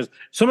want to mention is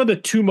some of the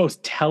two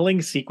most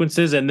telling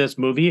sequences in this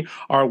movie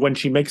are when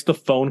she makes the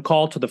phone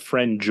call to the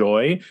friend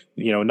Joy.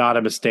 You know, not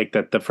a mistake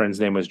that the friend's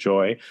name was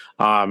Joy.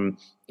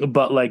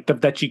 But like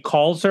that she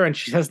calls her and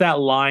she says that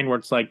line where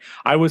it's like,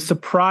 I was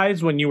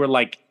surprised when you were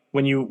like,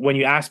 when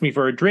you asked me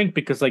for a drink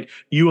because like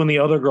you and the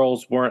other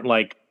girls weren't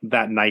like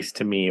that nice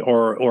to me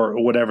or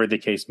whatever the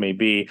case may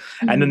be.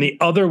 And then the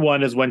other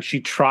one is when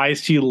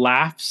she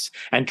laughs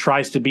and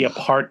tries to be a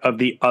part of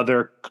the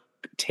other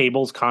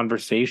table's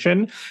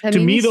conversation. To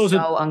me, those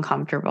are so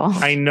uncomfortable.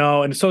 I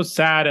know. And so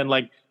sad. And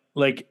like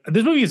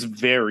this movie is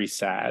very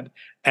sad.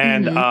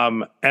 And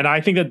and I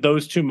think that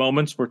those two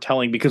moments were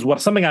telling, because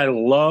something I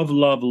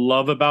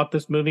love about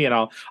this movie, and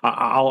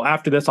I'll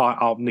after this,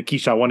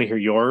 Nikisha, I want to hear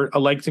your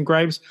likes and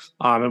gripes,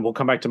 and we'll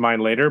come back to mine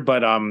later.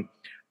 But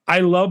I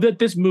love that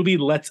this movie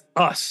lets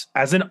us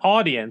as an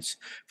audience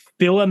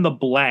fill in the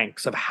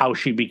blanks of how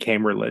she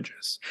became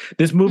religious.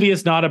 This movie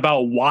is not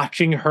about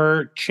watching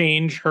her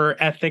change her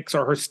ethics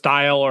or her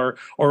style or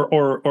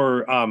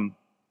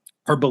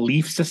her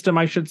belief system,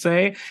 I should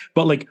say.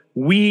 But like,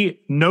 we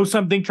know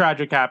something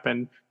tragic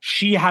happened.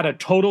 She had a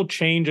total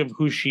change of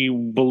who she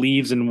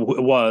believes and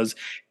was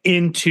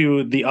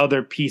into the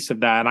other piece of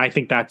that. And I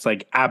think that's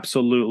like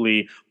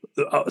absolutely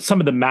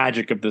some of the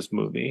magic of this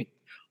movie.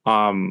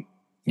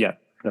 Yeah,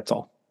 that's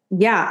all.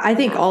 Yeah, I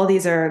think all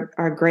these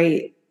are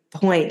great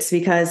points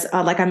because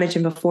like I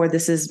mentioned before,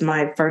 this is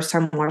my first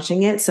time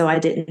watching it. So I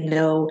didn't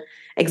know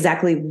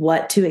exactly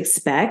what to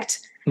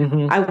expect.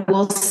 I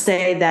will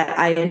say that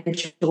I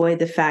enjoyed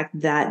the fact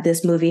that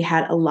this movie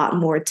had a lot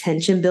more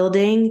tension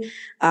building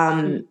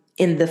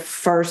in the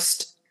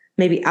first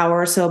maybe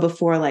hour or so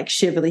before like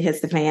shit really hits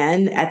the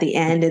fan at the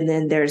end. And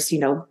then there's,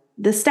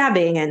 the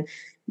stabbing and,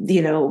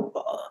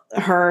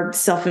 her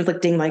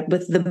self-inflicting, like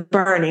with the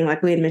burning,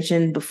 like we had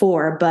mentioned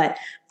before. But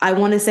I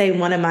want to say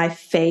one of my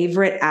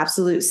favorite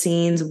absolute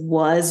scenes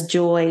was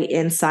Joy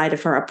inside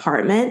of her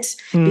apartment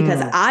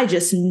because I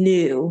just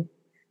knew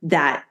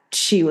that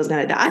she was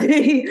going to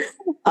die.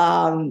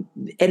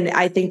 And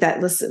I think that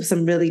was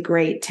some really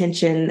great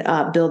tension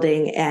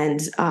building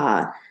and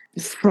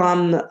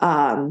from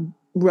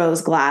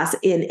Rose Glass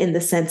in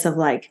the sense of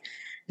like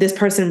this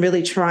person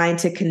really trying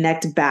to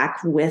connect back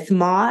with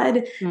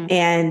Maud.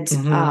 And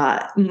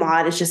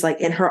Maud is just like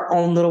in her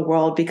own little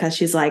world because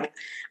she's like,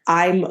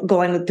 I'm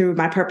going through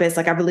my purpose.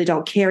 Like, I really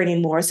don't care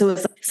anymore. So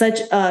it's such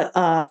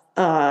a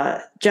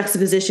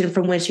juxtaposition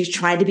from when she's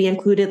trying to be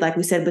included, like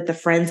we said, with the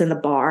friends in the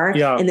bar.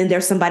 Yeah. And then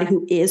there's somebody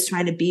who is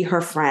trying to be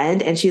her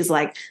friend. And she's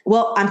like,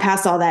 well, I'm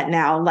past all that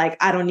now. Like,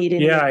 I don't need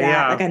any of that.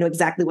 Yeah. Like, I know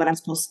exactly what I'm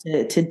supposed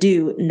to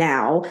do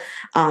now.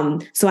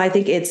 So I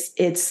think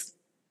it's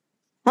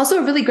also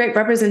a really great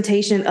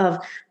representation of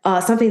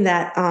something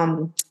that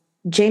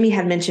Jamie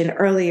had mentioned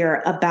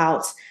earlier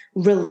about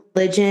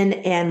religion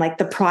and like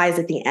the prize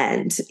at the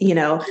end,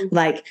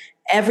 like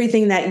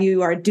everything that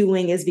you are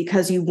doing is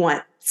because you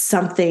want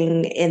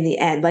something in the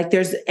end, like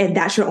and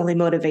that's your only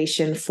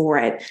motivation for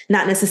it,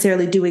 not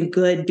necessarily doing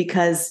good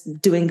because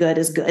doing good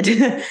is good.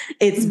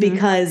 It's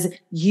because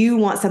you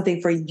want something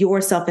for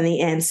yourself in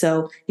the end.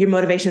 So your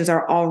motivations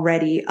are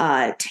already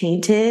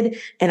tainted.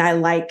 And I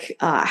like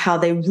how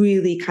they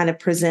really kind of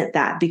present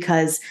that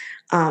because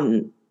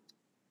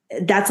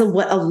that's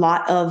what a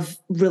lot of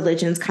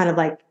religions kind of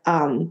like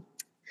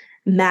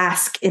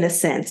mask in a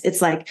sense.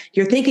 It's like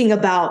you're thinking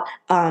about,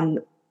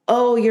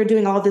 oh, you're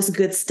doing all this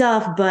good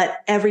stuff, but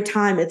every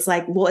time it's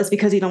like, well, it's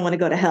because you don't want to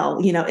go to hell.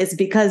 It's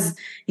because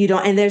you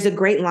don't. And there's a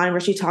great line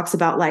where she talks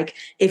about like,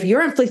 if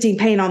you're inflicting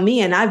pain on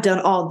me and I've done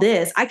all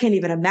this, I can't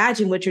even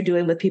imagine what you're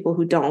doing with people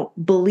who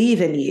don't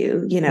believe in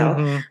you,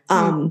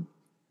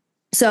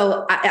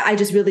 So I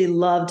just really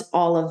loved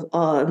all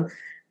of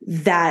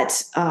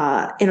that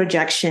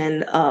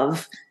interjection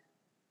of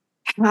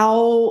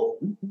how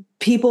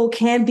people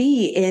can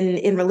be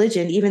in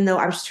religion, even though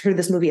I'm sure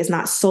this movie is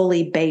not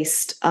solely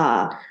based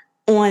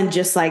on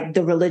just like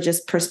the religious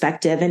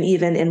perspective. And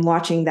even in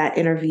watching that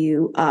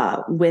interview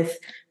with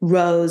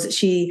Rose,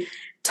 she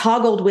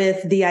toggled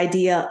with the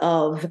idea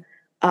of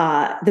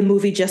the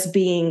movie just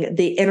being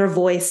the inner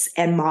voice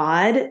and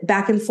Maud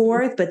back and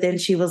forth. But then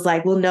she was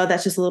like, well, no,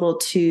 that's just a little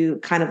too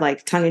kind of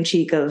like tongue in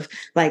cheek of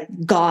like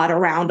God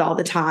around all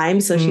the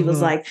time. So she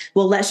was like,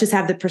 well, let's just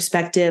have the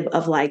perspective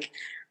of like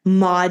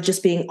Maud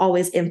just being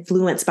always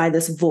influenced by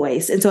this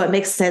voice. And so it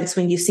makes sense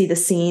when you see the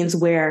scenes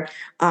where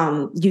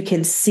you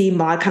can see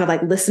Maud kind of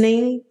like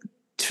listening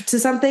to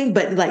something,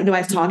 but like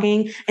nobody's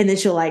talking. And then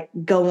she'll like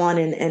go on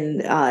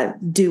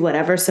and do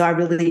whatever. So I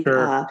really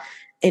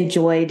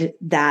enjoyed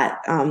that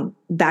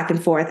back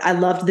and forth. I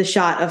loved the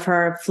shot of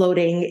her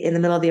floating in the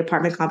middle of the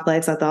apartment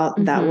complex. I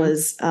thought that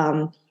was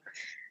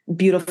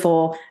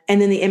beautiful.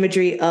 And then the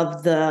imagery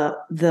of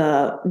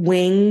the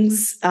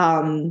wings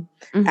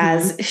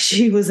as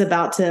she was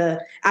about to,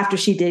 after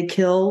she did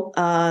kill,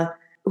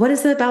 what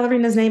is the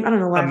ballerina's name? I don't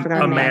know why I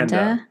forgot.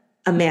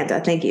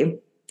 Amanda. Thank you.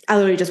 I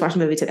literally just watched the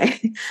movie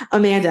today.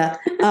 Amanda.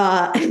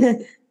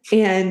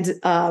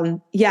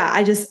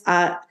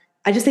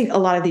 I just think a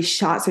lot of these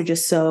shots are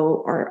just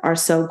are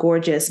so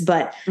gorgeous.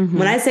 But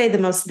when I say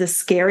the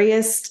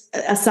scariest,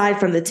 aside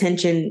from the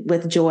tension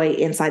with Joy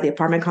inside the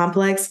apartment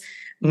complex,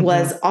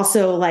 was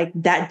also like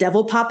that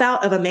devil pop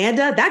out of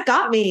Amanda. That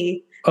got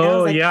me.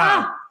 Oh, like,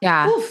 yeah.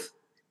 Oof.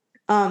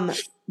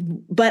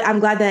 But I'm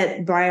glad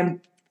that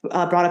Brian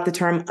brought up the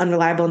term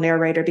unreliable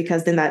narrator,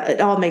 because then that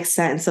it all makes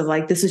sense of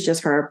like, this is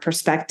just her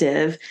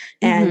perspective.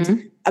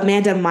 And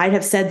Amanda might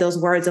have said those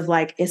words of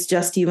like, it's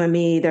just you and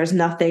me, there's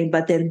nothing.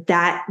 But then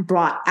that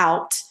brought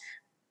out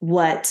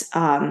what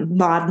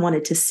Maud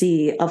wanted to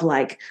see of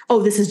like,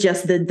 oh, this is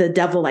just the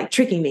devil like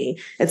tricking me.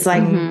 It's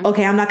like,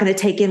 okay, I'm not going to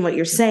take in what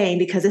you're saying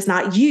because it's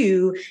not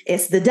you,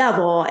 it's the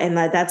devil. And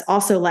that's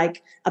also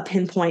like a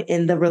pinpoint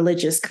in the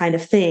religious kind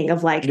of thing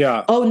of like,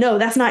 oh no,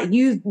 that's not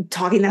you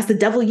talking, that's the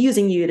devil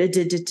using you to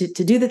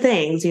do the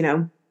things, you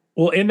know?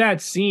 Well, in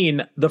that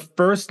scene, the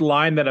first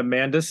line that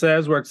Amanda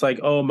says where it's like,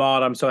 oh,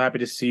 Maud, I'm so happy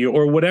to see you,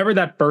 or whatever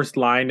that first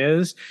line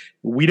is,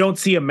 we don't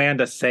see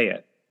Amanda say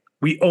it.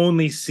 We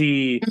only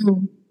see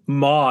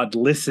Maud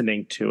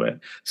listening to it.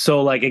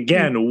 So like,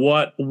 again,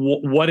 what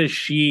is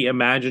she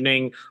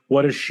imagining?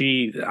 What is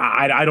she,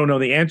 I don't know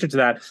the answer to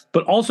that,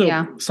 but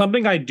also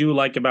something I do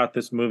like about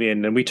this movie,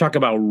 and we talk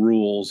about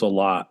rules a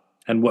lot,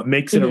 and what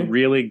makes it a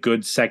really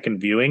good second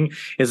viewing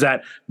is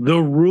that the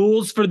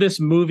rules for this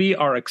movie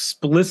are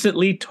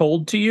explicitly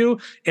told to you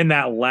in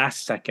that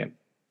last second.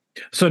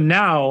 So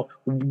now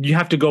you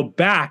have to go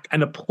back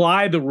and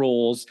apply the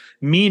rules,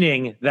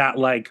 meaning that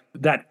like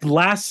that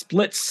last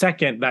split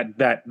second,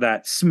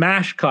 that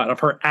smash cut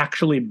of her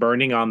actually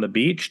burning on the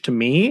beach, to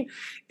me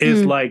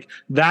is like,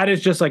 that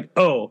is just like,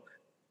 oh,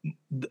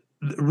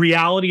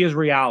 reality is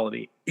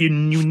reality. You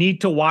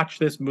need to watch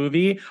this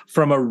movie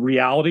from a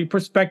reality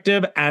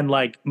perspective, and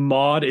like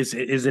Maud is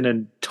in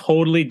a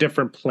totally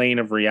different plane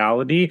of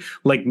reality,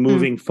 like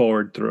moving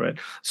forward through it.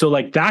 So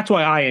like that's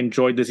why I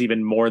enjoyed this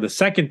even more the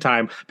second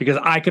time, because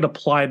I could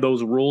apply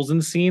those rules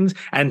and scenes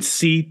and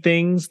see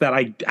things that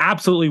I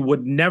absolutely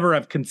would never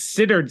have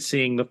considered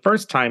seeing the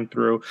first time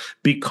through,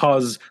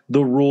 because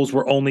the rules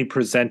were only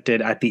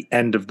presented at the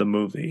end of the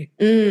movie.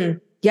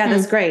 Yeah,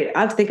 that's great.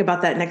 I'll think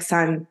about that next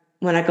time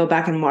when I go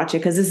back and watch it,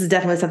 because this is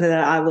definitely something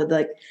that I would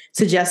like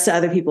suggest to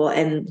other people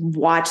and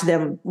watch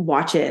them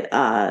watch it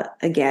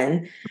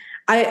again.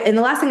 And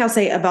the last thing I'll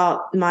say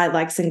about my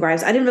likes and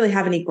gripes, I didn't really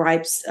have any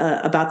gripes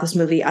about this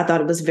movie. I thought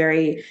it was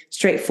very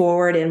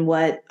straightforward in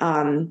what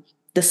the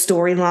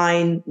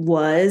storyline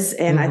was.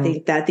 And I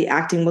think that the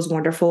acting was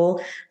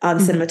wonderful. The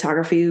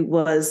cinematography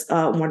was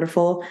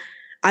wonderful.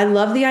 I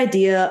love the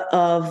idea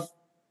of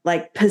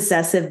like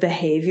possessive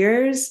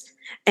behaviors.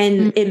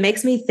 And it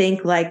makes me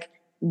think like,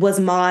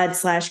 was Maud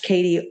 /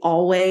 Katie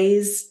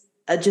always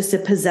just a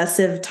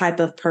possessive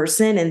type of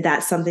person? And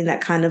that's something that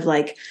kind of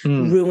like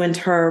ruined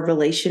her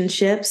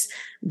relationships,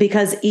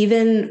 because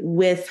even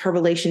with her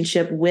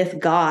relationship with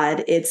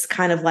God, it's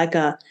kind of like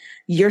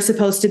you're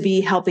supposed to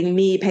be helping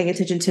me, paying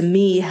attention to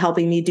me,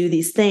 helping me do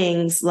these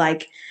things.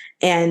 Like,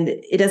 and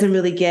it doesn't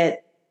really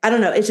get, I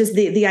don't know. It's just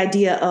the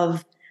idea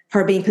of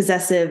her being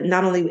possessive,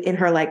 not only in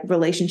her like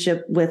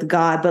relationship with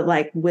God, but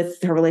like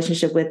with her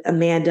relationship with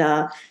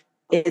Amanda.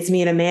 It's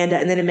me and Amanda.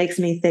 And then it makes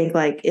me think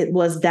like it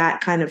was that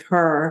kind of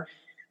her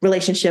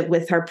relationship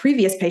with her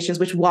previous patients,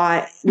 which is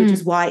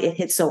why it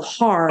hit so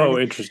hard. Oh,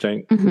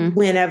 interesting.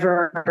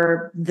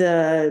 Whenever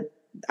the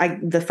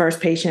first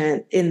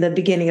patient in the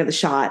beginning of the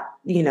shot,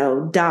 you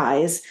know,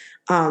 dies.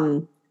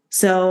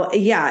 So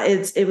yeah,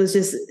 it was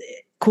just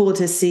cool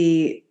to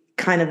see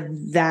kind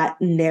of that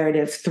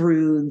narrative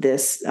through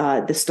this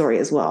story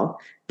as well.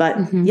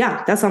 But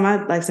yeah, that's all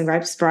my likes and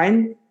gripes.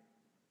 Brian?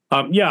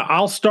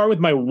 I'll start with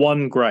my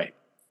one gripe.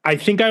 I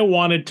think I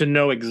wanted to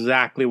know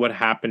exactly what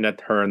happened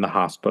at her in the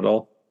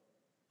hospital.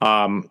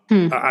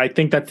 I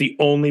think that's the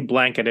only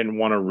blank I didn't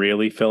want to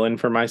really fill in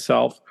for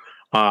myself.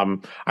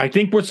 I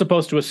think we're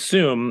supposed to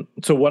assume.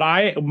 So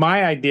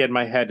my idea in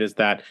my head is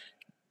that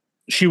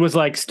she was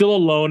like still a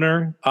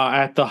loner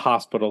at the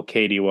hospital.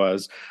 Katie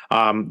was.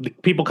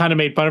 People kind of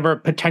made fun of her,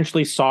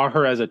 potentially saw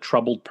her as a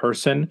troubled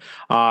person,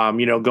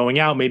 going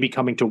out, maybe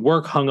coming to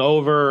work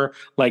hungover,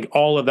 like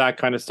all of that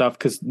kind of stuff.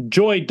 Because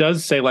Joy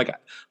does say like,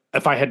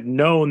 if I had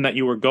known that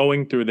you were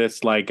going through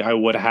this, like I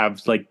would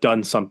have like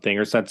done something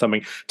or said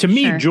something. To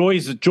me,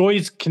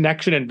 Joy's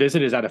connection and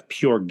visit is out of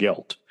pure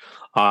guilt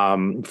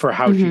for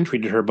how she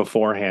treated her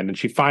beforehand. And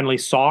she finally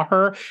saw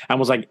her and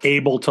was like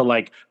able to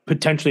like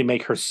potentially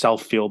make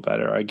herself feel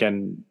better.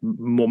 Again,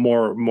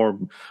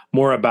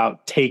 more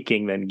about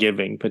taking than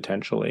giving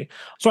potentially.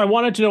 So I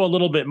wanted to know a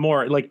little bit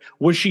more, like,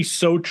 was she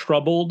so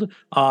troubled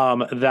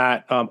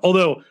that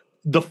although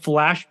the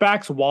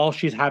flashbacks while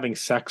she's having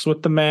sex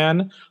with the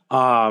man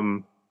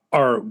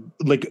are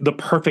like the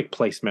perfect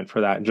placement for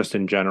that just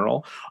in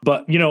general.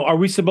 But, are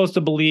we supposed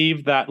to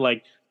believe that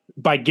like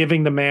by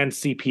giving the man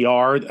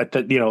CPR at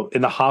the,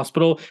 in the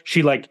hospital,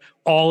 she like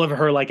all of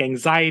her like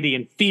anxiety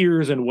and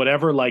fears and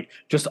whatever, like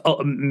just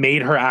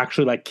made her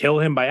actually like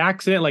kill him by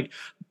accident? Like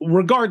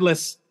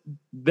regardless,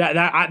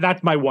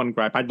 that's my one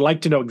gripe. I'd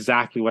like to know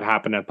exactly what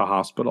happened at the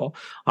hospital.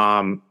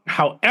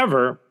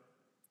 However,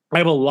 I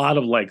have a lot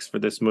of likes for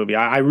this movie.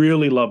 I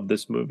really love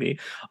this movie.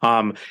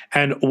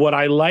 And what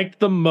I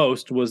liked the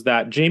most was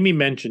that Jamie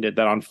mentioned it,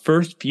 that on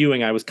first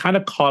viewing, I was kind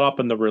of caught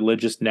up in the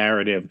religious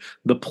narrative,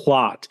 the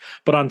plot.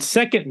 But on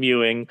second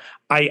viewing,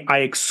 I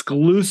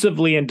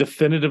exclusively and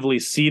definitively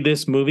see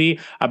this movie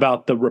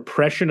about the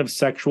repression of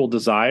sexual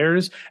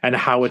desires and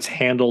how it's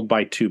handled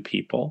by two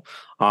people.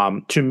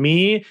 To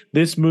me,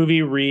 this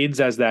movie reads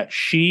as that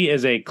she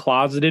is a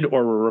closeted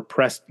or a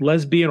repressed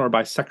lesbian or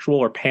bisexual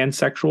or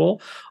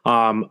pansexual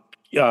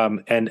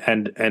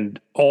and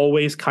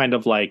always kind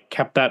of like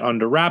kept that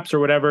under wraps or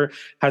whatever,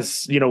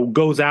 has,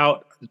 goes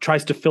out,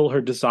 tries to fill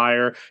her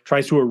desire,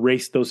 tries to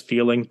erase those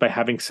feelings by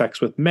having sex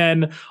with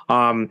men,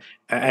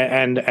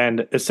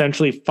 and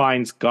essentially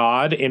finds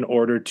God in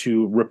order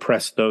to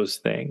repress those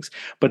things.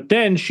 But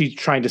then she's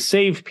trying to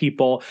save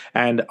people,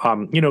 and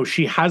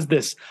she has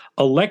this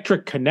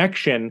electric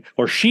connection,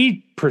 or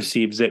she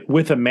perceives it,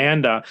 with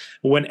Amanda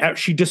when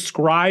she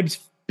describes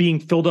being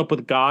filled up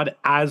with God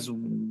as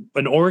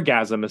an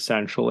orgasm,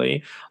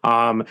 essentially.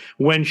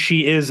 When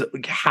she's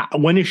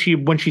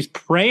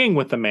praying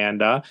with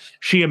Amanda,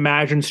 she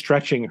imagines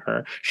stretching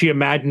her. She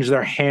imagines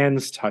their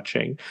hands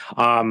touching.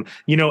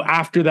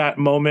 After that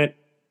moment,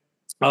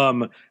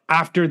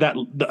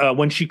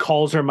 when she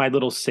calls her my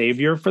little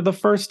savior for the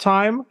first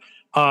time,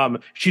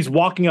 she's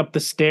walking up the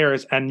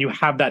stairs, and you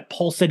have that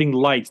pulsating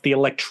lights, the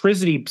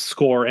electricity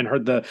score, and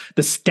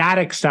the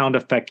static sound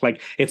effect, like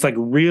it's like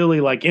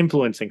really like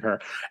influencing her.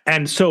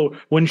 And so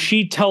when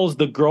she tells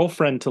the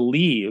girlfriend to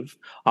leave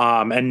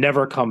and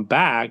never come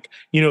back,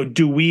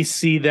 do we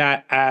see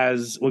that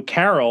as, with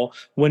Carol,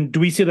 do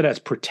we see that as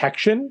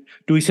protection?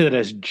 Do we see that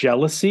as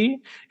jealousy?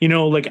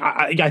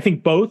 I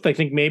think both. I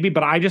think maybe,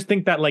 but I just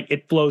think that like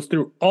it flows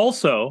through.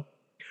 Also,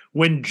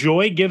 when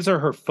Joy gives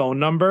her phone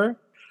number,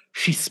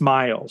 she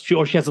smiles. She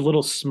has a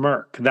little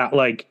smirk that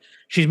like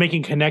she's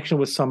making connection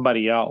with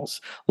somebody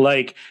else.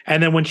 Like,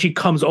 and then when she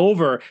comes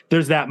over,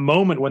 there's that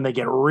moment when they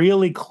get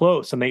really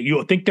close and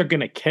you think they're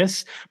going to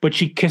kiss, but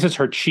she kisses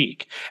her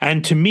cheek.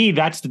 And to me,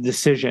 that's the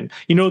decision.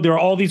 There are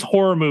all these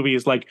horror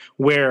movies like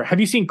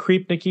have you seen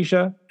Creep,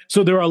 Nikisha?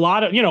 So there are a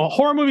lot of,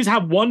 horror movies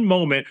have one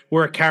moment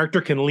where a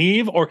character can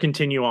leave or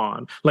continue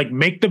on, like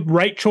make the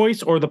right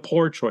choice or the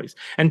poor choice.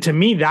 And to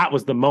me, that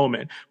was the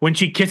moment when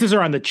she kisses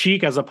her on the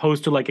cheek, as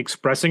opposed to like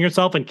expressing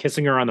herself and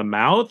kissing her on the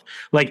mouth.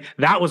 Like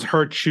that was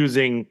her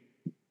choosing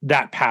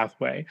that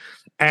pathway.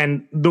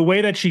 And the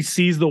way that she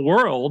sees the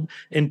world,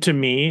 and to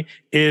me,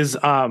 is,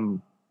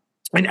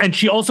 and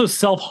she also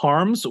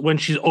self-harms when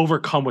she's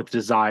overcome with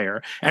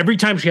desire. Every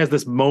time she has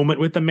this moment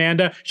with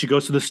Amanda, she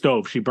goes to the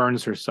stove, she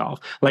burns herself.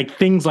 Like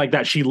things like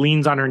that. She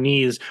leans on her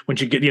knees when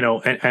she get,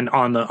 and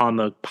on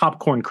the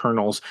popcorn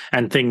kernels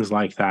and things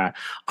like that.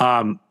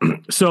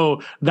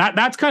 So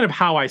that's kind of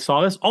how I saw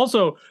this.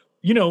 Also,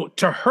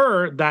 to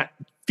her, that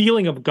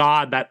feeling of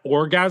God, that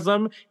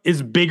orgasm,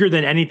 is bigger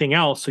than anything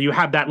else. So you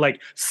have that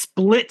like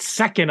split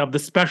second of the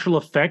special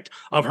effect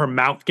of her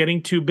mouth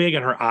getting too big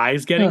and her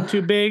eyes getting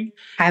too big.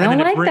 I don't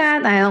like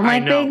that. I don't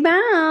like big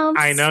mouths.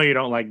 I know you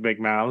don't like big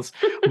mouths,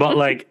 but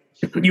like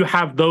you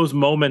have those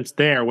moments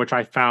there, which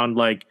I found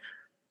like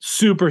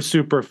super,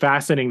 super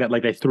fascinating that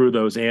like they threw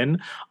those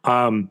in.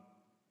 And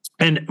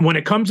when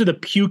it comes to the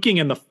puking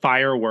and the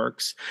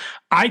fireworks,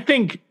 I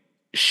think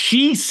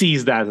she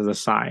sees that as a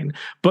sign,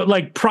 but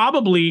like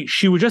probably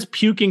she was just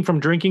puking from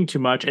drinking too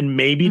much, and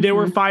maybe there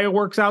were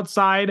fireworks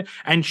outside.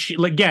 And she,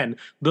 again,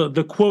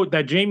 the quote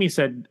that Jamie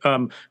said,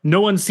 no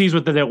one sees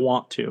what they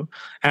want to,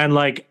 and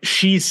like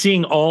she's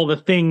seeing all the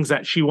things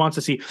that she wants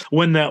to see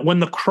when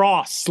the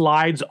cross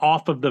slides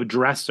off of the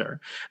dresser,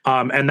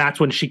 and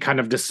that's when she kind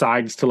of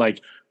decides to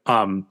like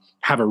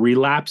have a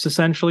relapse,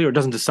 essentially, or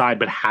doesn't decide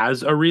but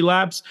has a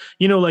relapse.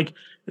 Like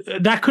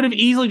that could have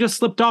easily just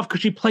slipped off because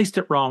she placed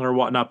it wrong or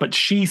whatnot, but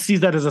she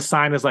sees that as a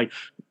sign, as like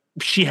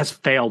she has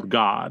failed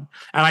God.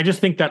 And I just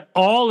think that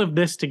all of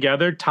this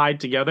together, tied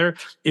together,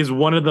 is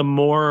one of the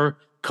more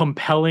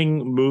compelling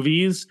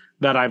movies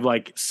that I've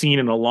like seen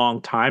in a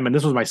long time. And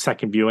this was my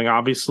second viewing,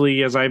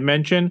 obviously, as I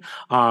mentioned.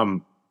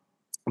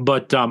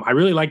 But I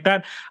really like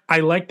that. I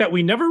like that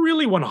we never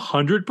really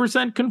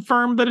 100%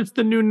 confirmed that it's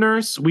the new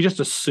nurse. We just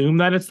assume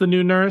that it's the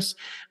new nurse,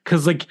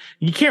 because like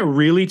you can't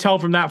really tell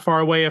from that far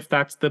away if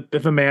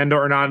Amanda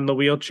or not in the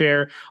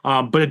wheelchair.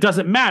 But it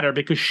doesn't matter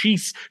because she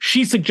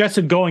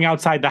suggested going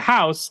outside the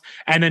house,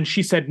 and then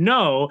she said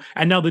no,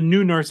 and now the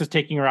new nurse is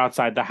taking her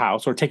outside the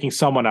house, or taking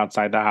someone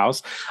outside the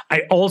house.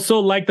 I also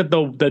like that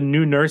the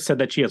new nurse said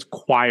that she has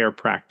choir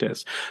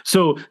practice.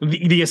 So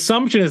the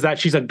assumption is that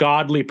she's a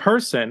godly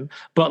person,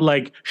 but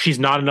like she's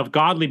not enough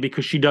godly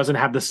because she doesn't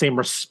have the same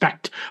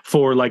respect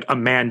for like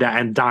Amanda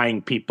and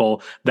dying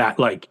people that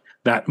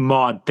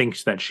Maud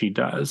thinks that she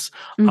does.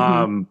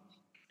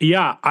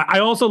 Yeah, I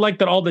also like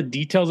that all the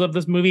details of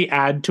this movie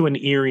add to an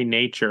eerie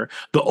nature.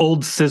 The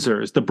old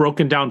scissors, the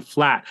broken down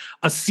flat,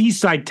 a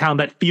seaside town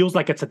that feels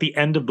like it's at the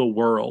end of the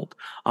world,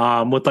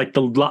 with like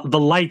the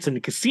lights and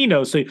the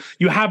casino. So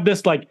you have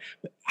this like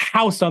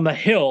house on the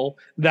hill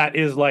that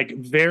is like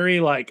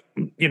very like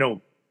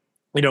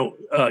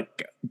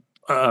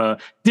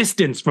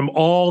distance from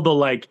all the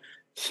like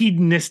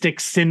hedonistic,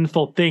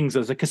 sinful things.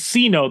 There's a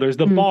casino, there's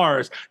the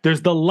bars,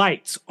 there's the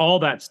lights, all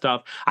that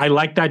stuff. I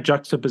like that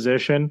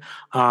juxtaposition.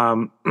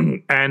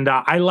 And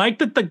I like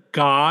that the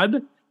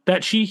God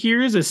that she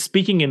hears is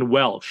speaking in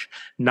Welsh,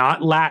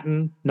 not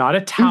Latin, not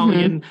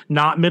Italian,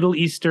 not Middle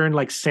Eastern,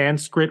 like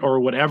Sanskrit or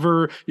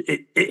whatever.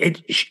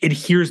 It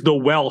hears the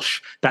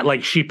Welsh that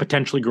like she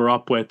potentially grew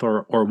up with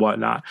or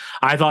whatnot.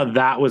 I thought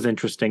that was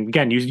interesting.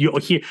 Again,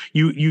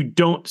 you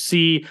don't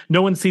see,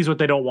 no one sees what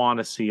they don't want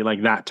to see,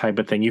 like that type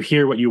of thing. You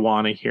hear what you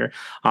want to hear.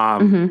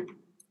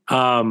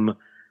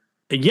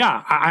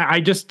 Yeah, I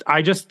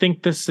just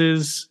think this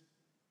is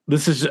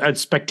a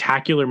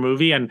spectacular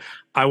movie, and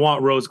I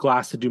want Rose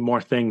Glass to do more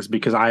things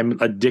because I'm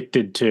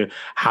addicted to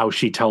how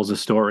she tells a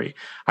story.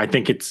 I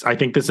think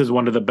this is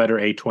one of the better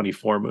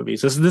A24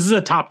 movies. This is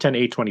a top 10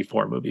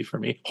 A24 movie for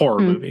me, horror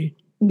movie.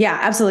 Yeah,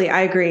 absolutely.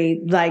 I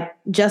agree. Like,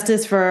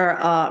 justice for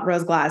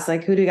Rose Glass.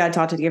 Like, who do you got to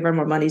talk to give her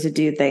more money to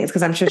do things?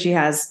 Because I'm sure she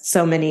has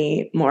so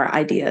many more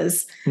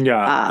ideas.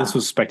 Yeah, this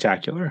was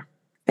spectacular.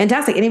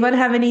 Fantastic. Anyone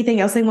have anything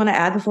else they want to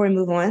add before we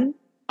move on?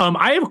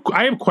 I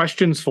have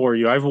questions for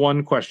you. I have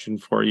one question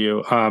for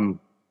you.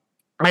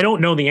 I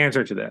don't know the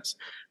answer to this.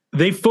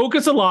 They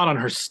focus a lot on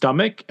her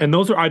stomach, and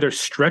those are either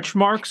stretch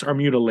marks or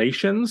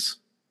mutilations.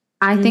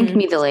 I think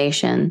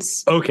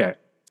mutilations. Okay.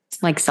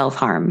 Like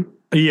self-harm.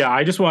 Yeah,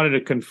 I just wanted to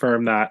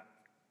confirm that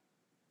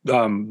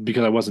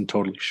because I wasn't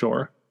totally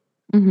sure.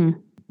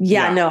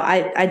 Yeah, no,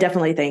 I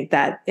definitely think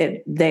that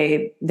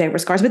they were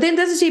scars. But then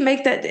doesn't she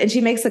make that, and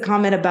she makes the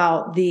comment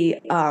about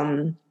the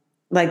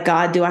like,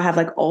 God, do I have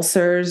like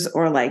ulcers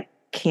or like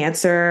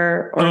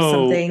cancer or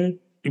something?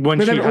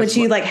 When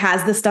she like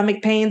has the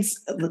stomach pains,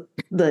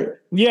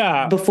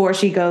 before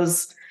she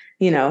goes,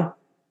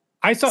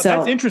 I saw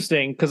that's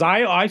interesting because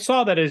I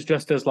saw that as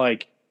just as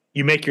like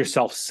you make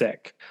yourself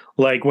sick.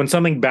 Like when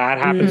something bad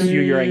happens to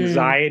you, your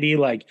anxiety,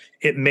 like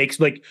it makes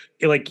like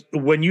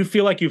when you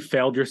feel like you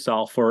failed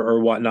yourself or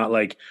whatnot,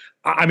 like,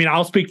 I mean,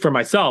 I'll speak for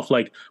myself.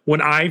 Like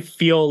when I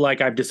feel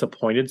like I've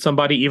disappointed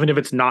somebody, even if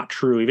it's not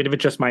true, even if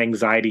it's just my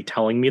anxiety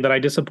telling me that I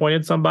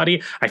disappointed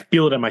somebody, I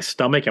feel it in my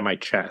stomach and my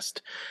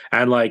chest.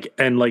 And I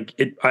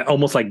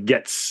almost like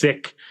get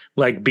sick,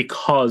 like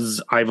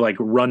because I've like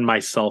run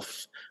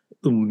myself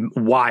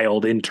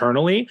wild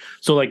internally.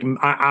 So like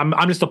I'm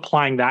just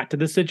applying that to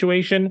this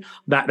situation.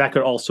 That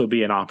could also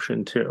be an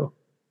option too.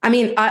 I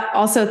mean, I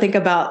also think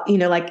about,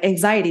 like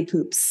anxiety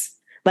poops.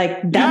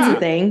 Like that's a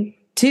thing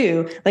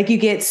too. Like you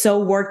get so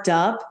worked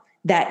up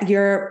that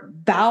your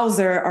bowels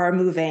are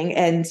moving,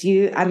 and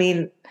I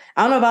mean,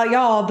 I don't know about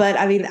y'all, but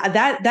I mean,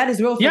 that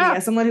is real for me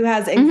as someone who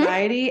has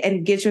anxiety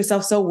and gets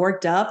yourself so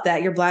worked up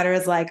that your bladder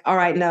is like, all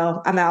right,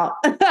 no, I'm out.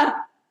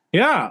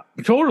 Yeah,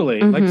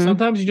 totally. Like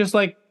sometimes you just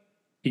like,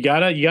 you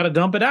gotta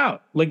dump it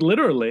out. Like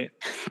literally.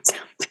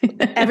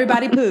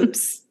 Everybody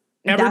poops.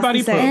 Everybody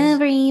poops.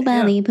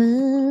 Everybody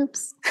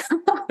poops.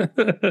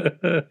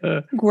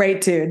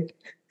 Great tune.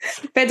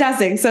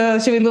 Fantastic. So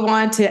should we move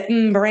on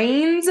to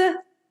brains?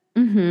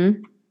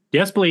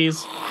 Yes,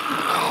 please.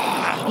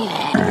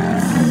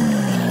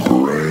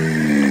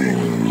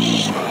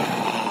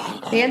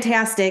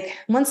 Fantastic.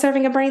 One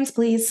serving of brains,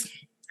 please.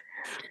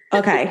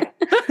 Okay.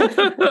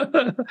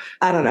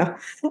 I don't know.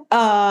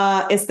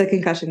 It's the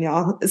concussion,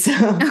 y'all.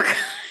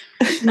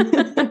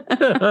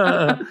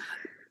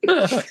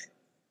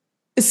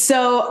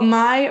 So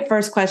my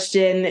first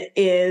question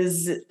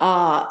is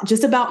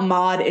just about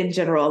Maud in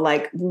general.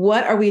 Like,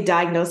 what are we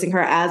diagnosing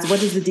her as?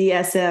 What does the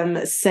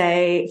DSM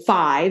say,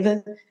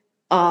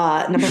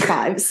 number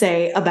 5,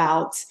 say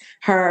about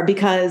her?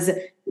 Because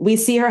we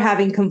see her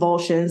having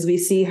convulsions. We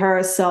see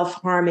her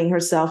self-harming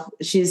herself.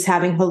 She's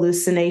having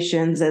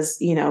hallucinations as,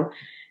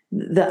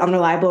 the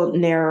unreliable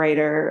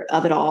narrator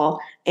of it all.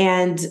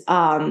 And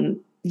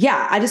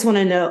I just want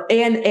to know,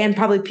 and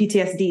probably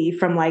PTSD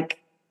from like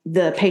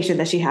the patient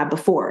that she had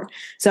before.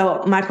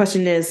 So my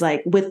question is,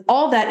 like, with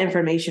all that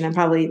information and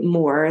probably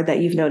more that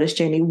you've noticed,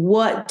 Jamie,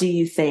 what do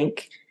you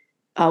think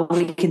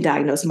we can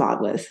diagnose Maud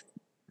with?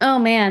 Oh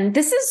man,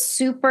 this is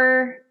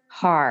super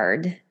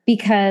hard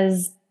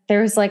because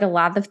there's like a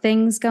lot of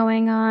things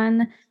going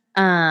on.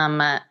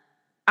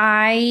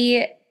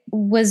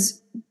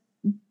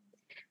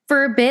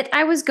 For a bit,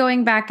 I was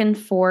going back and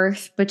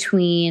forth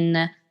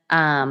between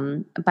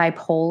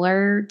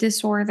bipolar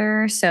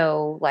disorder.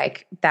 So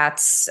like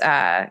that's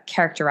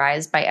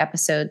characterized by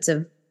episodes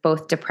of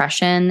both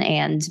depression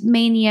and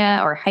mania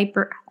or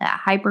hypomania.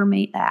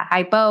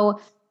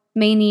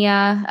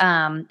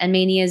 And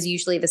mania is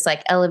usually this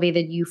like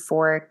elevated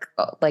euphoric,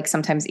 like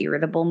sometimes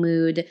irritable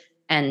mood.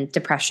 And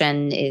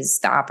depression is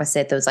the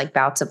opposite, those like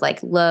bouts of like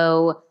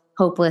low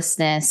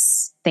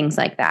hopelessness, things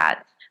like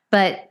that.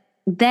 But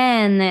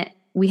then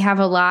we have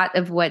a lot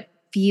of what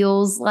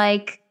feels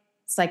like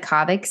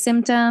psychotic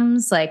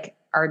symptoms. Like,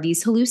 are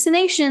these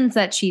hallucinations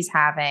that she's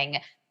having?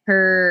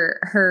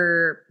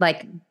 Her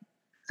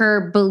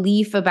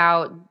belief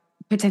about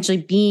potentially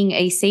being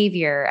a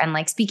savior and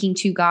like speaking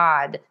to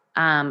God.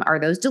 Are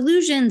those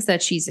delusions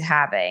that she's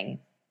having?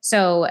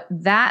 So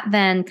that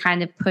then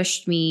kind of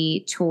pushed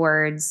me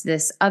towards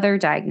this other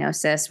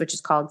diagnosis, which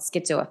is called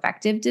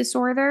schizoaffective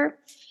disorder.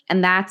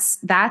 And that's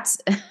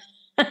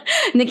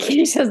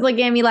Nikita's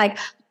looking at me like,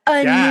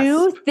 a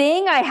new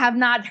thing I have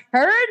not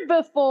heard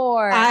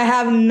before. I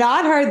have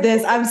not heard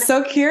this. I'm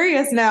so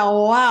curious now.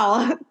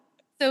 Wow.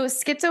 So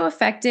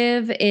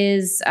schizoaffective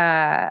is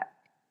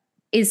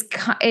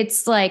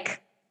it's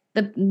like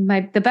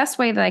the best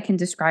way that I can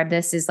describe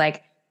this is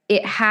like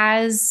it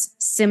has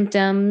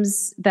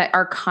symptoms that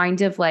are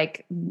kind of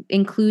like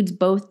includes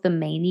both the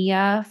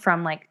mania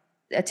from like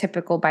a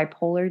typical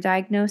bipolar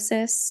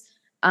diagnosis,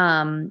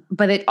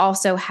 but it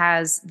also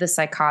has the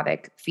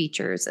psychotic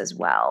features as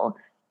well.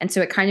 And so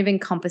it kind of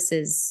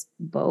encompasses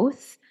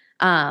both.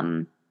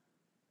 And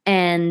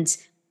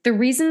the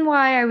reason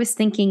why I was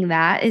thinking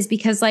that is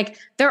because like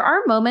there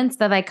are moments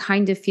that I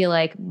kind of feel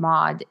like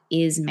Maud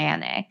is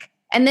manic.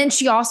 And then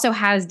she also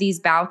has these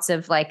bouts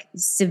of like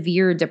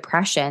severe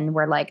depression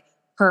where like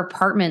her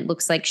apartment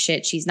looks like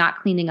shit. She's not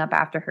cleaning up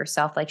after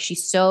herself. Like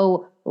she's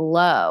so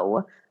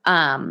low.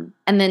 And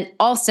then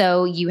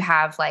also you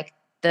have like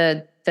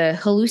the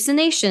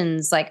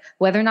hallucinations, like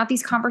whether or not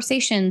these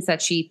conversations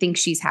that she thinks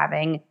she's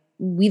having,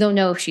 we don't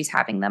know if she's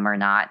having them or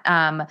not.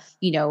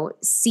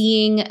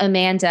 Seeing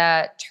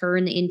Amanda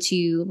turn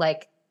into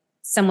like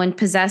someone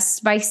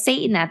possessed by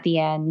Satan at the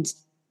end,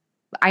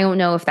 I don't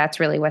know if that's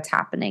really what's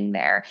happening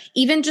there.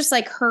 Even just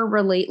like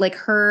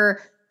her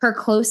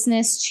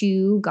closeness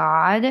to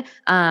God,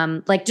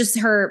 like just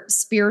her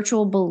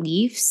spiritual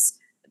beliefs,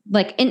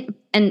 like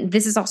and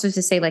this is also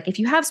to say, like, if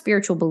you have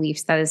spiritual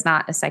beliefs, that is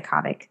not a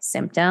psychotic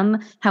symptom.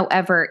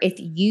 However, if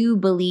you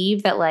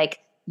believe that like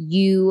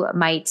you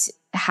might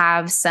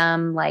have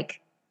some like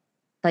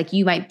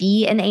you might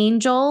be an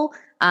angel,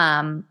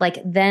 like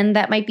then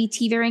that might be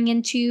teetering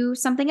into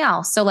something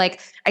else. So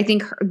like I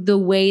think the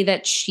way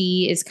that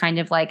she is kind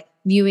of like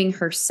viewing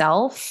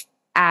herself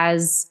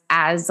as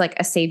like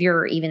a savior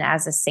or even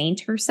as a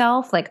saint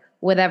herself, like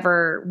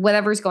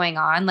whatever's going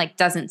on, like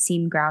doesn't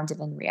seem grounded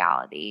in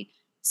reality.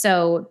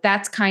 So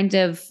that's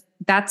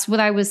what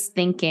I was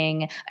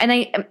thinking.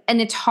 And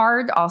it's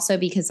hard also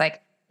because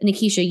like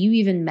Nikisha, you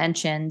even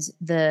mentioned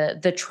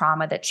the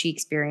trauma that she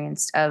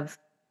experienced of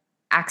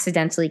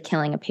accidentally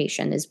killing a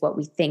patient is what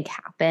we think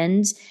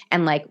happened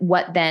and like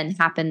what then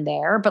happened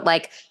there. But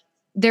like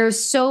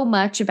there's so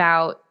much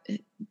about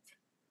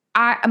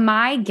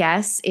my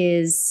guess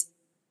is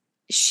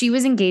she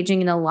was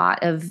engaging in a lot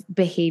of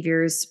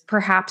behaviors,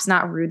 perhaps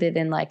not rooted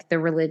in like the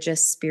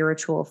religious,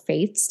 spiritual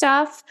faith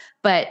stuff,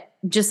 but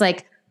just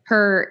like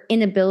her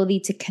inability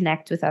to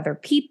connect with other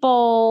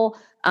people.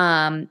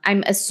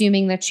 I'm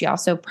assuming that she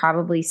also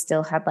probably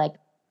still had like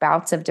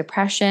bouts of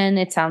depression.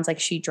 It sounds like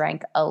she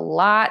drank a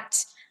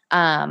lot.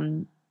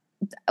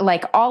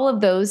 Like all of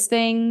those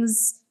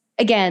things.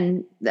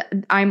 Again,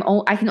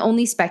 I can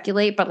only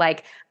speculate, but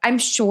like I'm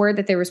sure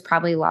that there was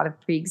probably a lot of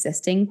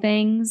pre-existing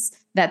things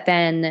that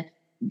then,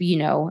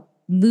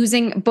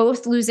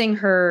 losing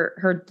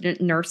her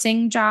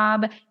nursing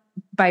job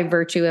by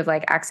virtue of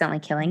like accidentally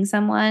killing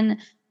someone.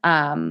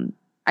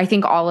 I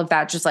think all of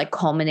that just like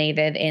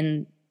culminated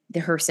in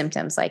her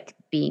symptoms like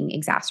being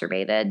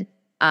exacerbated.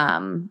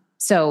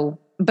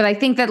 But I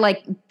think that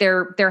like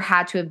there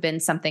had to have been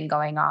something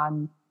going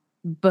on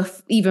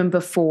even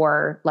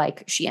before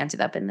like she ended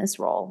up in this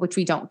role, which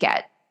we don't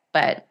get,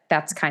 but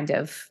that's kind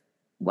of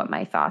what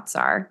my thoughts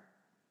are.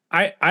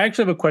 I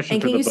actually have a question.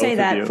 And for can you say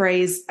that you.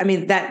 phrase? I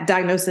mean, that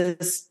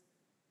diagnosis.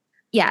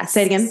 Yeah.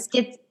 Say it again.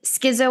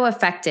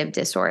 Schizoaffective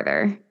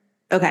disorder.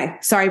 Okay.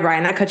 Sorry,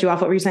 Brian, I cut you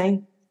off. What were you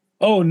saying?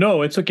 Oh,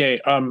 no, it's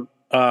okay.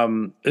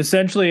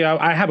 Essentially,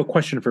 I have a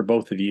question for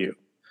both of you.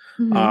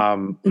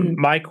 Mm-hmm.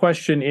 My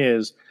question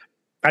is,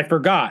 I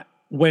forgot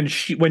when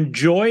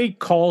Joy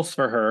calls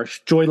for her,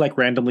 Joy like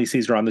randomly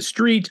sees her on the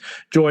street.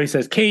 Joy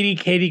says,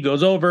 Katie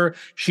goes over.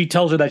 She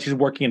tells her that she's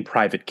working in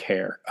private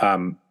care.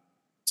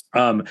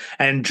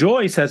 And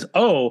Joy says,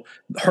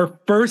 her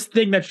first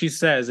thing that she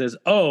says is,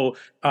 do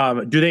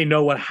they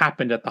know what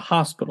happened at the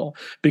hospital?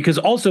 Because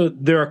also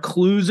there are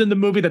clues in the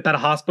movie that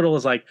hospital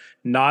is like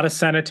not a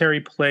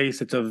sanitary place.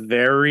 It's a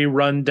very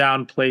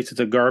rundown place. It's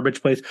a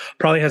garbage place.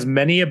 Probably has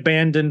many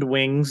abandoned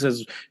wings,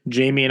 as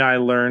Jamie and I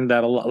learned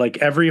that a lot, like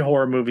every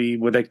horror movie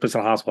with a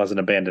hospital has an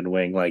abandoned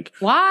wing. Like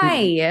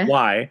why?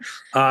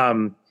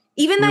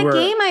 Even that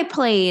game I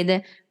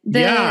played,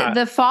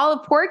 the Fall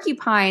of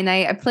Porcupine.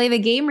 I played a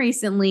game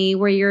recently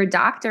where you're a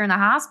doctor in a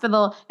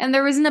hospital, and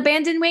there was an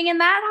abandoned wing in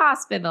that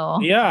hospital.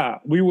 Yeah,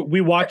 we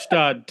watched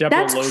Deborah.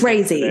 That's Logan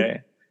crazy.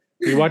 Today.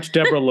 We watched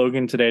Deborah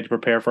Logan today to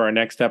prepare for our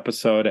next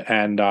episode,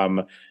 and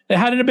they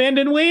had an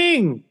abandoned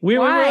wing. We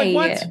were like,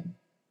 what?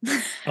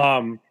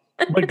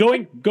 But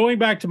going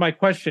back to my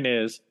question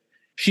is,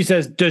 she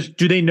says,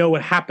 do they know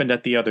what happened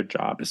at the other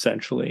job?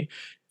 Essentially.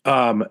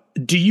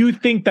 Do you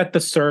think that the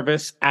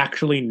service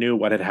actually knew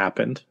what had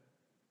happened?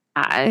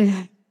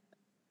 I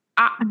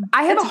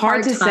have a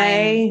hard time.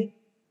 Say.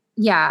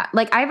 Yeah,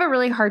 like I have a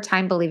really hard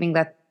time believing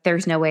that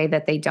there's no way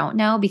that they don't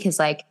know, because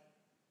like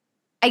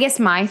I guess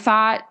my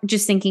thought,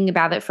 just thinking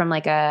about it from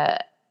like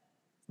a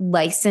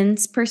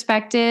license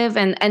perspective,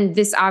 and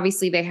this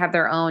obviously they have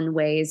their own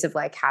ways of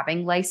like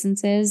having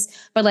licenses,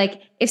 but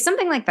like if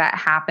something like that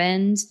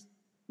happened,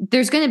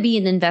 there's going to be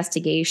an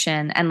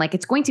investigation and like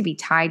it's going to be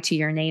tied to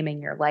your name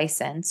and your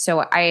license.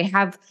 So I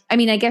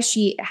guess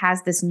she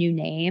has this new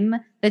name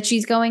that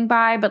she's going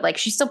by, but like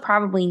she still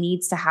probably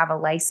needs to have a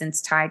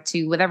license tied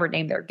to whatever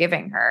name they're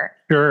giving her.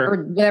 Sure.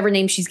 Or whatever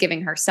name she's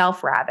giving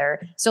herself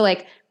rather. So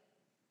like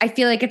I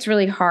feel like it's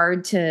really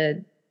hard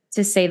to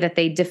say that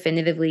they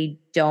definitively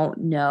don't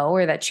know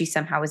or that she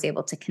somehow was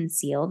able to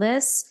conceal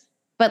this.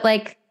 But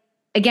like,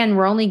 again,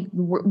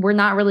 we're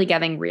not really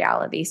getting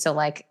reality. So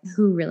like,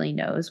 who really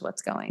knows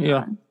what's going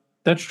on?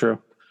 That's true.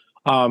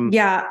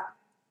 Yeah.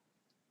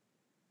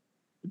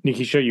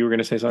 Nikisha, you were going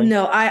to say something?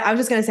 No, I was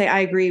just going to say I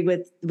agree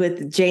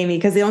with Jamie,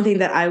 because the only thing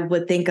that I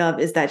would think of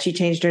is that she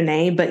changed her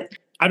name. But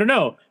I don't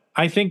know.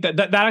 I think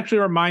that actually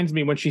reminds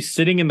me when she's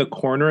sitting in the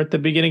corner at the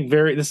beginning.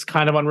 This is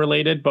kind of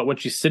unrelated, but when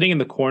she's sitting in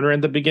the corner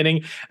at the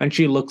beginning and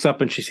she looks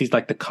up and she sees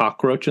like the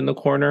cockroach in the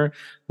corner,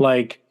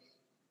 like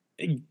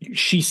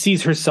she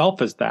sees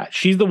herself as that.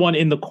 She's the one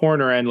in the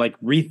corner and like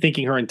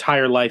rethinking her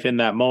entire life in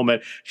that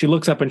moment. She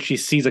looks up and she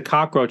sees a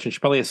cockroach and she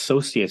probably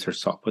associates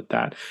herself with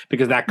that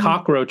because that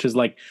cockroach is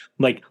like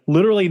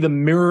literally the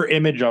mirror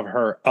image of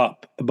her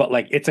up, but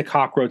like it's a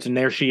cockroach and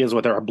there she is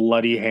with her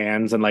bloody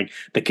hands and like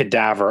the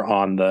cadaver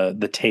on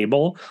the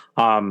table.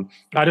 I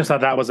just thought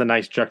that was a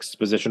nice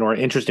juxtaposition or an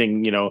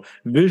interesting,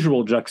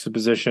 visual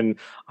juxtaposition.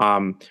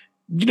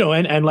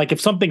 And like if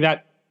something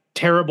that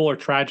terrible or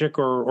tragic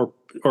or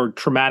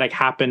traumatic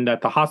happened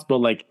at the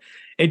hospital, like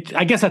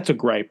I guess that's a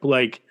gripe.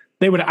 Like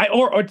they would,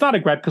 or it's not a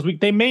gripe because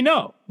they may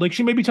know. Like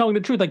she may be telling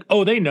the truth. Like,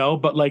 oh, they know,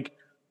 but like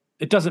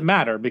it doesn't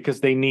matter because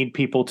they need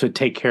people to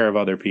take care of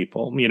other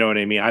people. You know what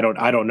I mean? I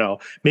don't know.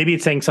 Maybe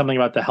it's saying something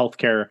about the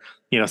healthcare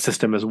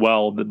system as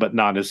well, but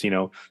not as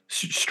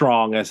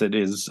strong as it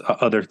is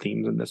other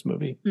themes in this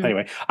movie.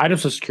 Anyway, I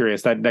just was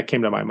curious that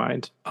came to my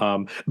mind.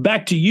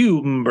 Back to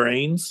you,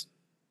 Brains.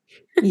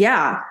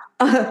 Yeah.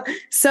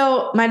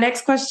 So my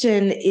next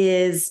question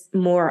is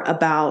more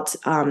about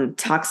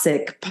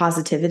toxic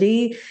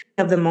positivity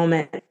of the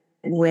moment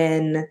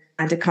when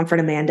I had to comfort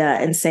Amanda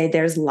and say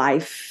there's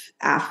life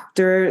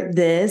after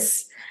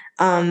this.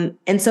 And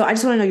so I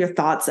just want to know your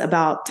thoughts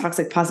about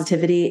toxic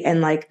positivity and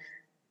like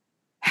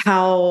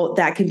how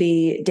that can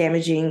be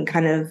damaging,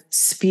 kind of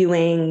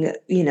spewing,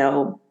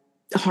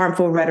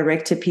 harmful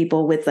rhetoric to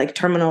people with like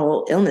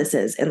terminal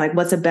illnesses, and like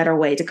what's a better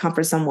way to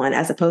comfort someone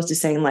as opposed to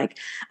saying like,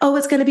 oh,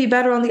 it's going to be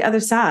better on the other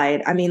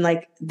side. I mean,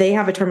 like they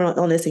have a terminal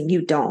illness and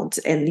you don't,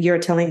 and you're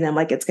telling them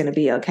like it's going to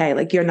be okay.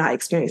 Like you're not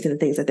experiencing the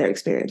things that they're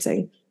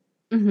experiencing.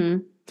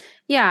 Mm-hmm.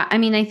 Yeah. I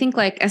mean, I think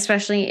like,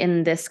 especially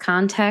in this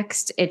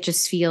context, it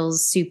just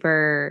feels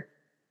super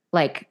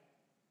like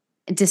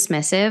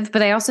dismissive,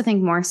 but I also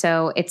think more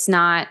so it's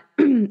not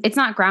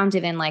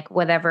grounded in like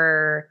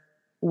whatever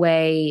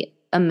way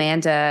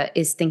Amanda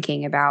is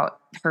thinking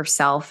about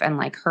herself and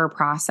like her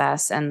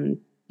process and,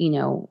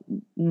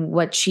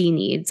 what she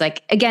needs.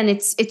 Like, again,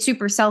 it's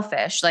super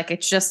selfish. Like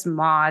it's just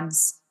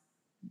Maud's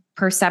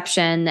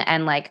perception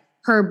and like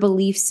her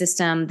belief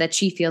system that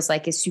she feels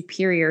like is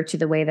superior to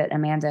the way that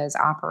Amanda is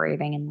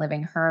operating and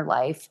living her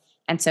life.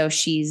 And so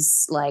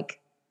she's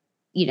like,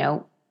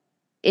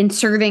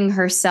 inserting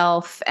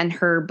herself and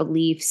her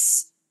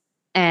beliefs,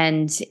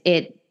 and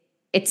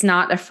it's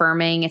not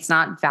affirming, it's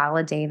not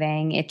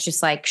validating. It's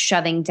just like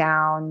shutting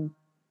down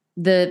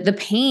the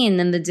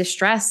pain and the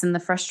distress and the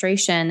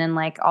frustration and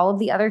like all of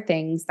the other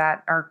things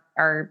that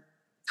are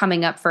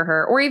coming up for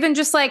her. Or even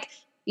just like,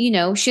 she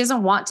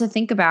doesn't want to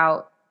think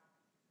about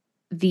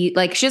she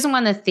doesn't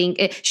want to think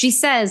it. She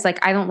says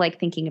like, I don't like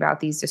thinking about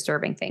these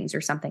disturbing things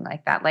or something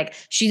like that. Like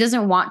she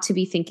doesn't want to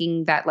be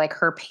thinking that like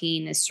her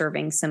pain is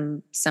serving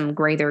some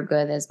greater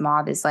good, as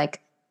Maud is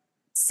like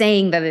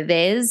saying that it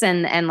is.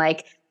 And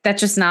like, that's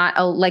just not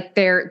like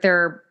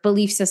their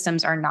belief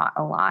systems are not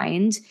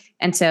aligned.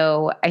 And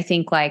so I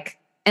think like,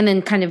 and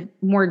then kind of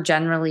more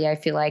generally, I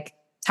feel like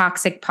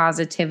toxic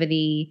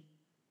positivity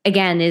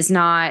again it's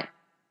not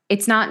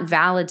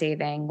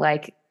validating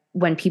like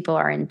when people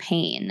are in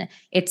pain.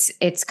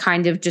 It's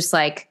kind of just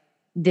like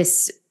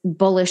this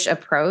bullish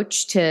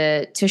approach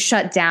to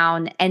shut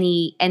down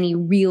any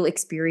real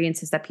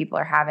experiences that people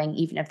are having,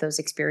 even if those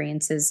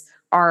experiences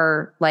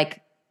are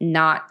like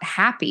not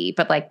happy.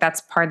 But like that's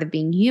part of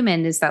being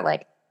human, is that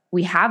like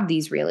we have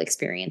these real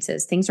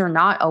experiences. Things are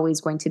not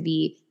always going to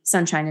be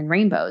sunshine and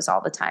rainbows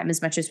all the time,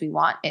 as much as we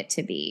want it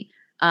to be.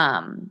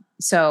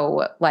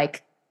 So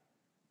like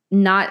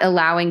not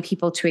allowing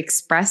people to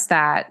express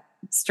that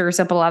stirs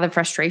up a lot of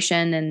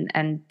frustration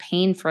and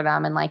pain for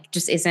them, and like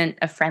just isn't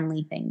a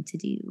friendly thing to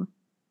do.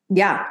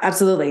 Yeah,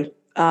 absolutely.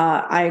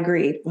 I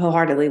agree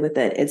wholeheartedly with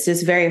it. It's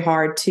just very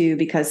hard too,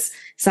 because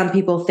some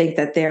people think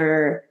that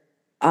they're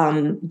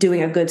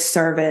doing a good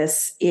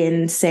service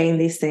in saying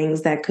these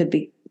things that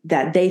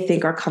they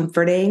think are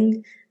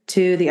comforting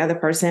to the other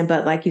person.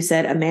 But like you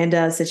said,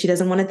 Amanda said she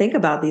doesn't want to think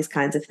about these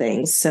kinds of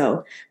things.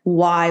 So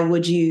why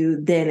would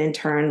you then in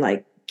turn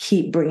like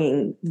keep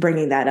bringing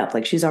that up?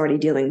 Like she's already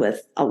dealing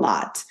with a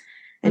lot,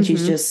 and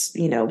she's just,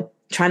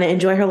 trying to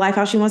enjoy her life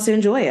how she wants to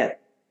enjoy it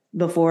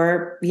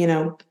before,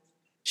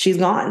 she's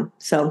gone.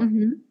 So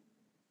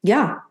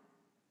yeah.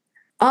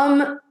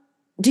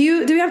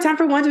 Do we have time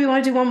for one? Do we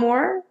want to do one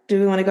more? Do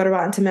we want to go to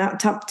Rotten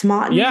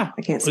Tomato? Yeah,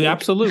 I can't speak.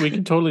 Absolutely. We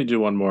can totally do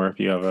one more if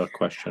you have a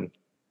question.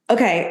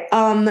 Okay.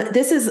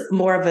 This is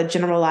more of a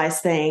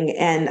generalized thing,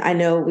 and I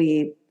know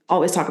we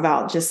always talk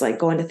about just like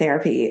going to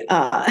therapy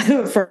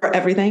for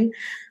everything,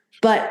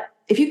 but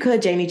if you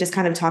could, Jamie, just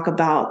kind of talk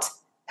about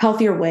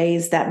healthier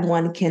ways that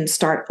one can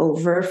start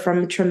over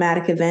from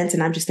traumatic events,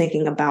 and I'm just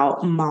thinking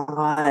about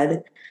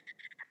Maude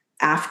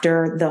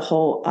after the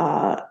whole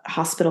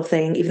hospital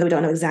thing, even though we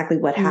don't know exactly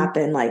what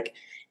happened, like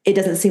it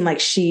doesn't seem like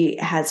she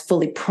has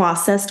fully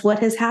processed what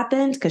has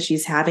happened because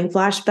she's having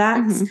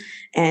flashbacks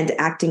and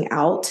acting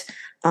out.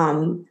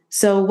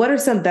 So what are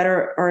some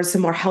better or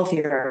some more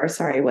healthier,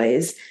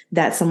 ways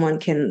that someone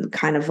can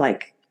kind of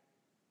like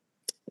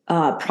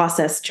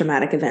process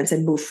traumatic events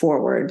and move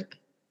forward?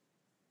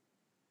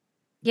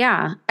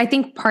 Yeah, I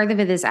think part of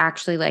it is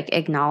actually like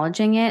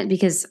acknowledging it,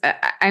 because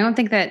I don't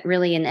think that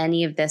really in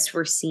any of this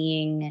we're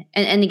seeing,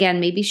 and again,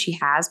 maybe she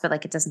has, but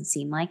like it doesn't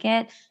seem like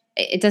it.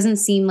 It doesn't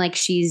seem like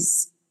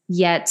she's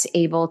yet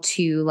able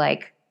to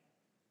like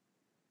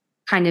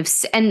kind of,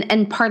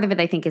 and part of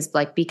it I think is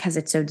like because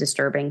it's so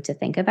disturbing to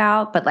think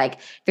about, but like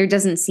there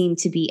doesn't seem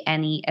to be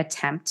any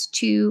attempt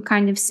to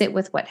kind of sit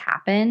with what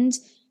happened.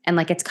 And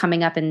like it's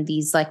coming up in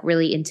these like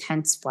really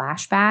intense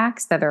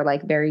flashbacks that are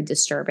like very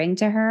disturbing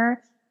to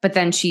her. But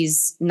then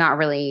she's not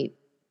really,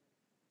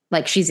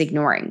 like, she's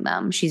ignoring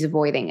them. She's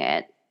avoiding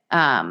it,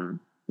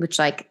 which,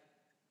 like,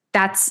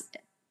 that's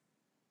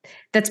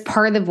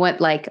part of what,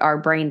 like, our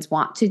brains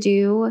want to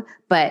do.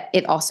 But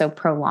it also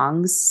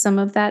prolongs some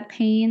of that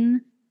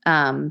pain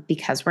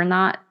because we're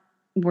not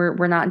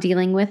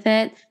dealing with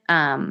it.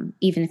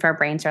 Even if our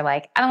brains are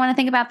like, I don't want to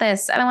think about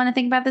this. I don't want to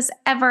think about this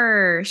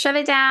ever. Shut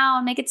it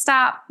down. Make it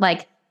stop.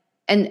 Like,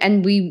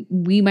 And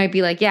we might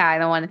be like, yeah, I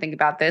don't want to think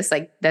about this.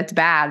 Like, that's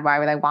bad. Why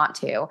would I want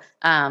to?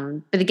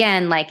 But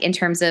again, like in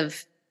terms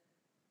of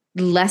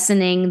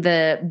lessening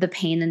the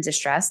pain and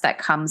distress that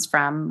comes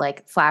from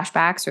like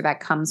flashbacks or that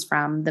comes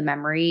from the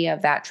memory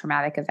of that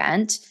traumatic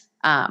event,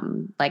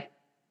 like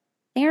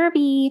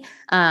therapy,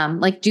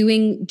 like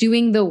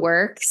doing the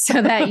work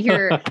so that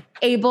you're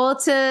able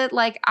to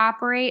like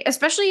operate,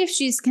 especially if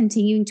she's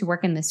continuing to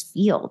work in this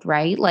field,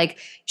 right? Like,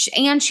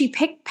 and she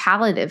picked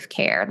palliative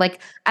care.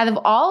 Like out of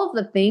all of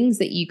the things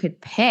that you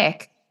could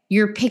pick,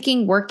 you're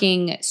picking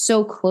working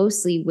so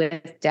closely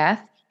with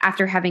death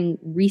after having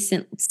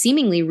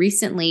seemingly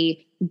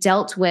recently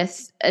dealt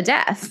with a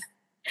death.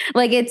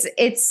 Like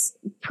it's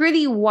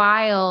pretty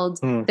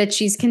wild that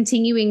she's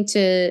continuing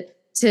to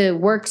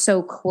work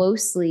so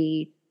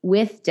closely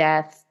with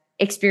death,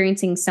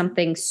 experiencing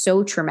something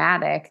so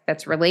traumatic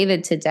that's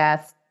related to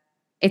death.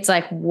 It's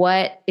like,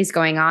 what is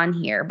going on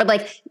here? But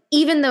like,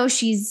 even though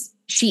she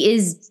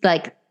is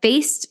like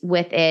faced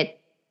with it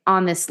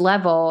on this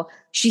level,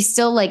 she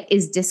still like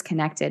is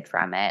disconnected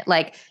from it.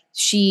 Like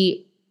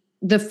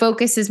the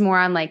focus is more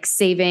on like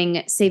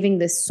saving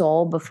this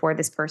soul before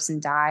this person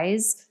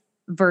dies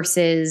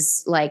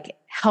versus like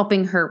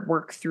helping her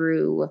work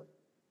through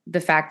the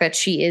fact that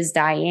she is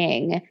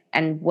dying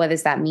and what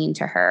does that mean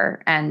to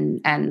her,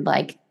 and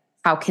like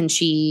how can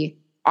she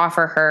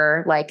offer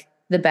her like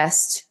the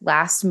best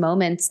last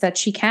moments that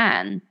she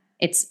can.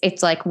 It's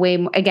like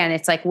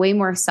it's like way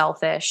more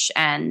selfish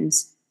and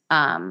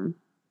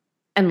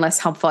less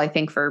helpful, I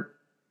think, for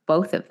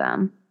both of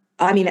them.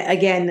 I mean,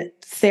 again,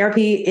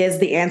 therapy is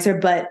the answer,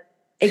 but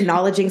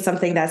acknowledging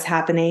something that's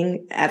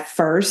happening at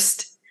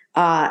first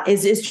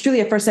is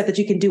truly a first step that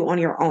you can do on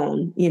your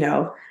own, you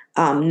know.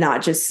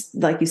 Not just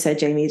like you said,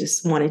 Jamie,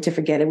 just wanting to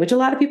forget it, which a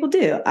lot of people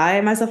do.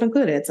 I myself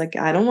included. It's like,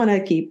 I don't want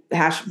to keep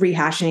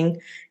rehashing,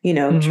 you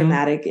know,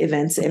 traumatic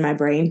events in my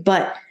brain,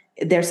 but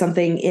there's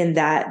something in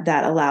that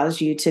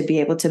allows you to be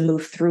able to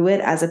move through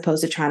it as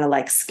opposed to trying to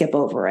like skip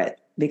over it,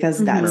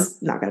 because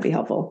that's not going to be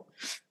helpful.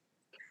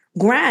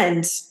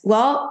 Grand.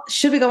 Well,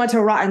 should we go into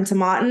Rotten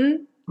Tomato?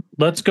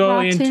 Let's go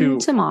into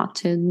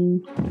Tomato.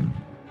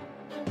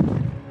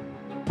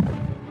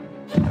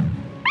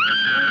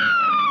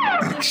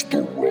 It's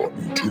the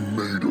Rotten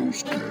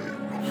Tomatoes game.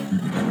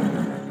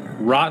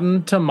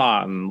 Rotten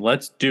Tomato.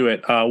 Let's do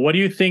it. What do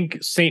you think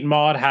Saint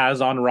Maud has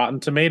on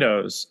Rotten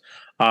Tomatoes?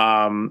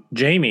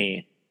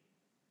 Jamie?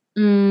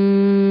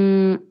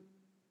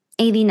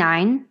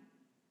 89.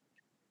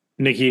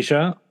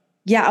 Nikisha?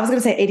 Yeah, I was going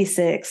to say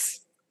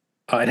 86.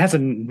 It has a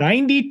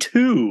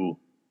 92.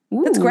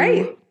 Ooh. That's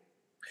great.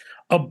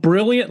 A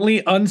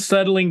brilliantly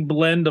unsettling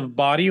blend of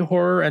body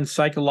horror and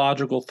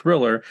psychological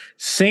thriller,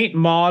 Saint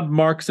Maud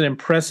marks an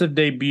impressive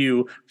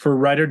debut for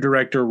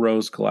writer-director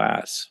Rose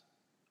Glass.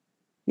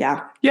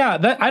 Yeah.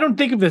 Yeah, I don't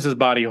think of this as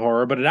body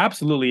horror, but it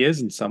absolutely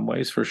is in some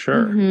ways, for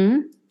sure.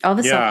 Oh,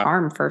 the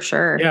self-harm, for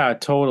sure. Yeah,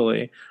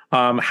 totally.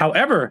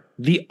 However,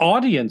 the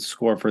audience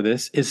score for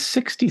this is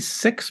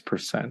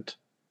 66%.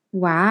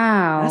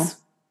 Wow.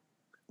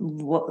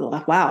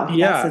 Wow.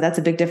 Yeah. That's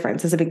a big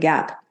difference. That's a big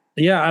gap.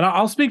 Yeah, and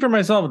I'll speak for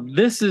myself.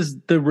 This is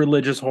the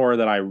religious horror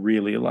that I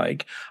really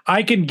like.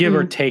 I can give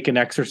or take an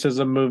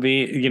exorcism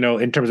movie, you know,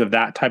 in terms of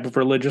that type of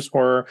religious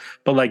horror.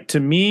 But like, to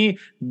me,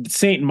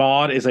 Saint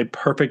Maud is a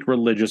perfect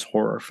religious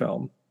horror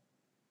film.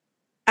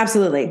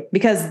 Absolutely,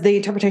 because the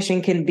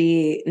interpretation can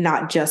be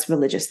not just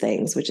religious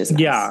things, which is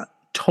nice. Yeah,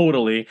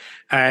 totally.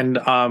 And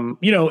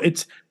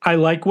I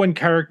like when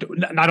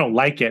I don't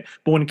like it,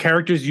 but when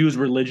characters use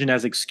religion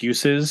as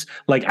excuses,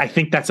 like I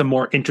think that's a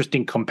more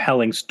interesting,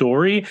 compelling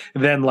story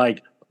than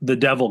like the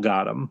devil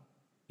got him.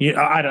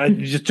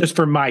 Just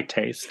for my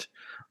taste.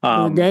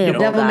 The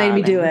devil made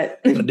me do it.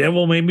 The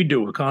devil made me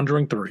do it.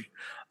 Conjuring 3.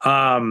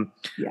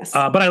 Yes.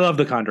 But I love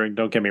The Conjuring.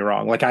 Don't get me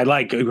wrong. Like I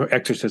like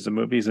exorcism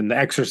movies and The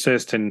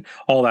Exorcist and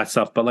all that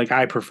stuff. But like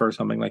I prefer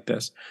something like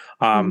this.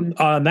 On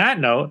that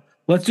note,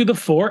 let's do the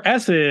 4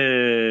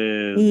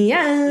 S's.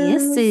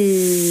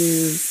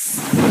 Yeses.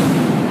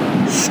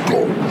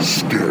 Skull,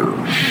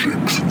 scares,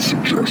 shakes, and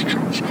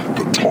suggestions.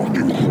 The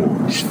Talking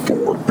Horrors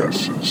 4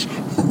 S's.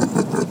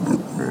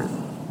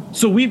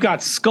 So we've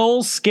got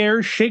skulls,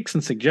 scares, shakes,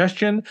 and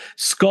suggestion.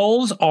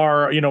 Skulls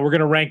are, we're going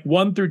to rank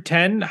 1 through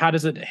 10. How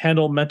does it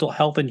handle mental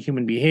health and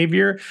human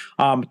behavior?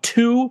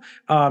 2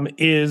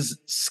 is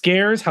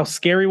scares. How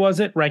scary was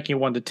it? Ranking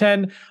 1 to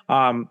 10.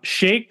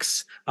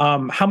 Shakes.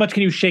 How much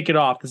can you shake it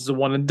off? This is a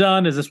one and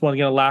done. Is this one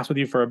going to last with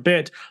you for a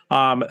bit?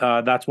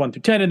 That's 1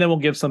 through 10. And then we'll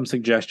give some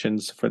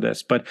suggestions for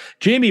this. But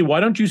Jamie,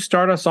 why don't you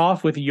start us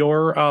off with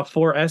your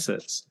 4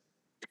 S's?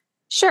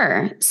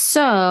 Sure.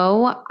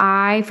 So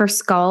for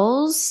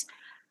skulls,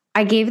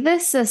 I gave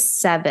this a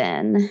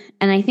 7,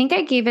 and I think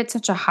I gave it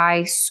such a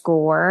high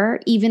score,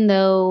 even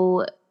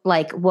though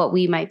like what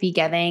we might be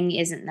getting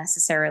isn't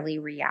necessarily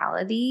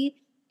reality,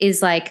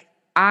 is like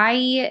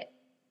I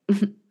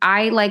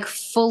like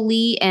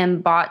fully am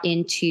bought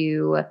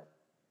into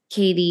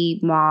Katie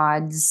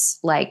Maud's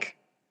like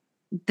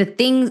the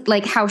things,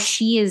 like how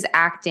she is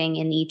acting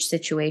in each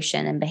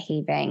situation and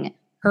behaving.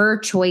 Her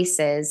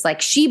choices,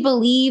 like she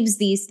believes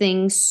these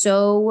things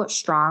so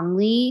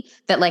strongly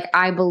that like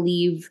I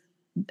believe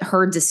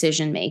her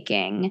decision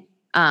making.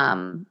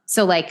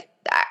 So like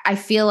I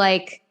feel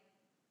like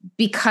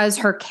because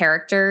her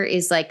character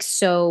is like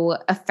so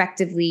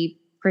effectively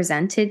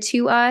presented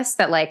to us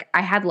that like I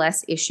had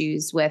less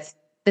issues with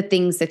the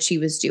things that she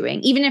was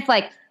doing. Even if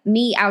like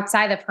me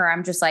outside of her,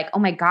 I'm just like, oh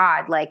my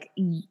God, like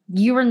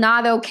you are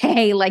not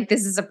okay. Like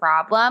this is a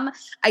problem.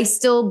 I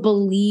still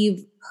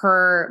believe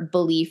her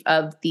belief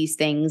of these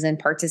things and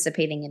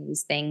participating in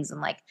these things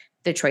and like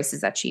the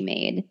choices that she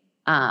made.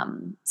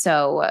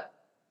 So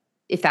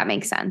if that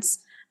makes sense.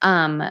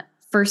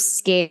 For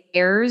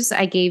scares,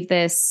 I gave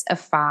this a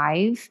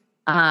 5.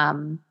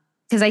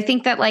 Because I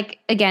think that like,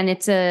 again,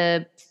 it's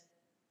that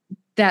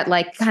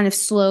like kind of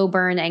slow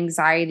burn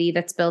anxiety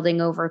that's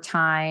building over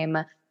time.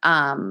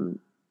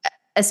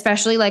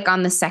 Especially like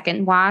on the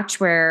second watch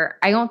where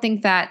I don't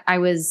think that I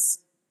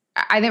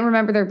didn't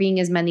remember there being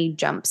as many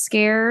jump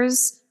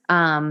scares.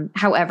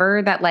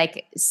 However, that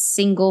like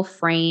single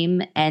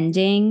frame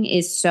ending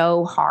is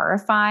so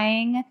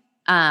horrifying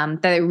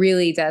that it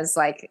really does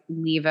like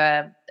leave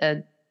an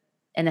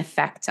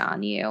effect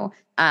on you.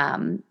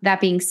 That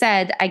being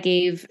said, I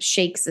gave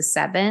Shakes a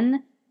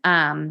 7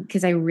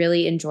 because I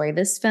really enjoy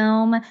this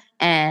film,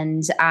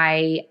 and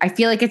I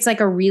feel like it's like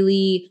a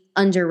really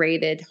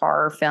underrated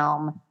horror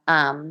film.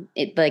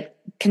 It like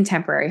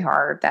contemporary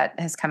horror that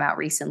has come out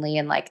recently,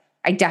 and like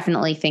I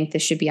definitely think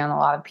this should be on a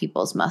lot of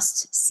people's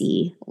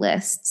must-see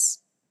lists.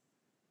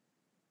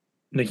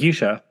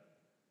 Nikisha.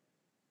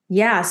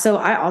 Yeah, so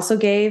I also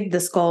gave The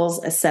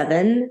Skulls a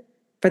 7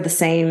 for the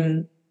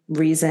same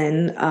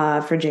reason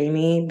for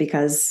Jamie,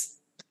 because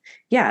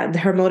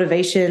her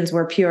motivations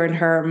were pure in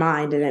her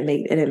mind, and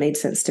it made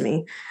sense to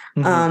me.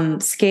 Mm-hmm.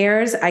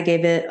 Scares, I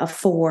gave it a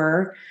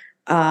 4.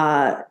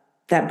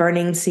 That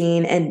burning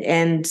scene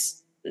and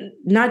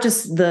not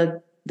just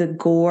the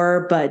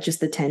gore, but just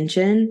the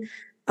tension.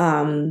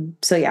 4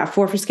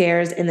 for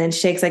scares. And then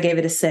Shakes, I gave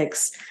it a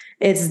 6.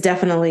 It's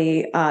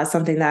definitely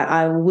something that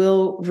I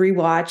will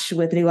rewatch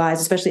with new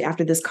eyes, especially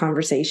after this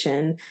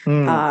conversation.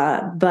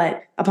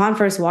 But upon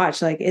first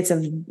watch, like it's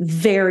a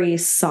very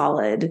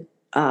solid,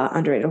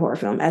 underrated horror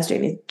film, as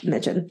Jamie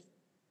mentioned.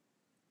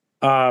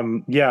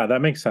 Yeah, that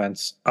makes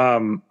sense.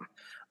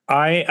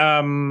 I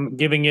am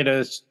giving it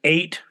a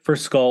 8 for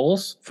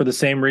Skulls for the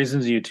same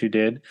reasons you two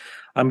did.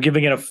 I'm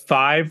giving it a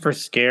 5 for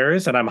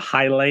Scares, and I'm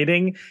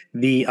highlighting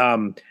the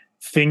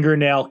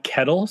fingernail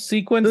kettle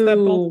sequence that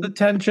built the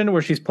tension,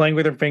 where she's playing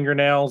with her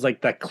fingernails, like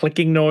that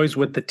clicking noise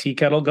with the tea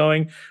kettle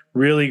going.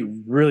 Really,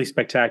 really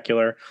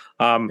spectacular.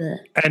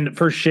 And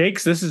for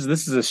Shakes, this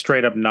is a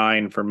straight up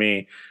 9 for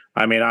me.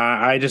 I mean,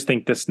 I just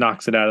think this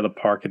knocks it out of the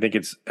park. I think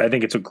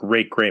it's a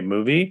great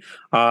movie.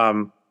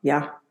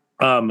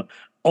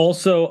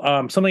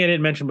 Also, something I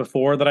didn't mention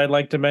before that I'd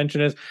like to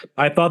mention is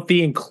I thought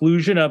the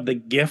inclusion of the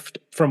gift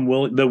from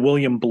the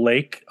William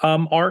Blake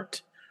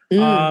art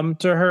to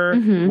her,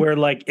 where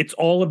like it's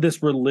all of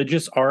this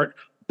religious art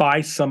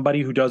by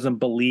somebody who doesn't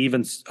believe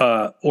in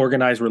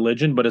organized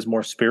religion but is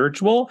more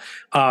spiritual,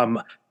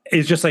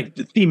 is just like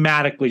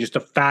thematically just a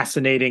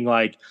fascinating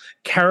like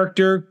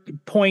character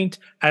point,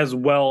 as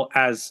well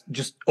as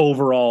just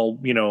overall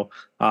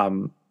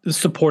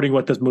supporting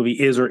what this movie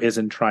is or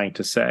isn't trying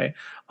to say.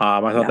 I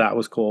thought that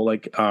was cool.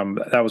 Like,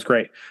 that was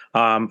great.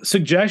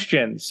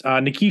 Suggestions.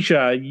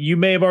 Nikisha, you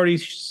may have already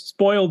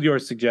spoiled your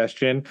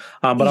suggestion,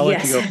 but I'll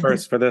let you go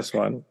first for this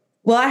one.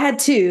 Well, I had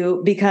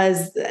two,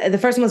 because the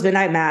first one was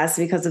Midnight Mass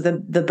because of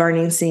the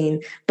burning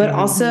scene, but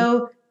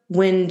also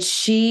when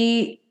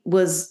she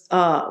was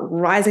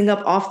rising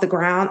up off the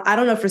ground, I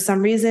don't know, for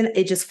some reason,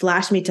 it just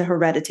flashed me to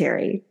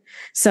Hereditary.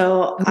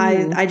 So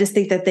I just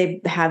think that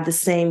they have the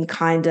same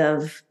kind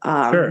of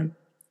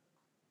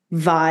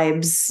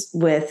vibes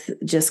with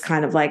just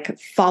kind of like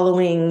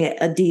following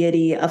a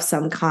deity of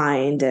some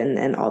kind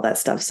and all that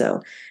stuff.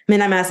 So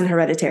Midnight Mass and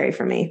Hereditary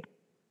for me.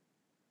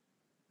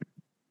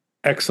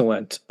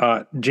 Excellent.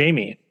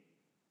 Jamie.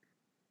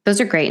 Those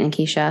are great,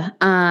 Nikisha.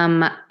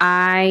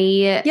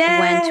 I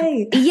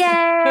went.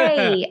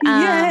 Yay!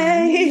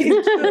 Yay!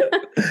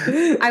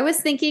 I was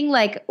thinking,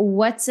 like,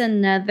 what's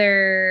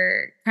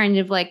another kind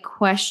of like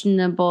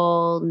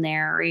questionable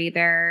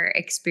narrator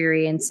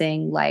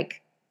experiencing,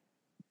 like,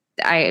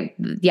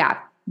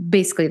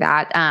 basically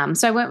that.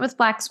 So I went with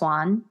Black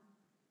Swan.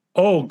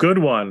 Oh, good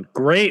one.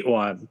 Great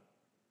one.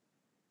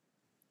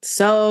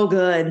 So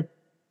good.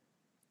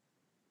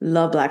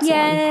 Love Black Swan.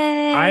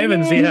 Yay! I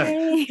haven't seen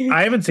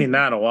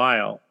that in a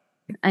while.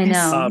 I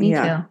know. Me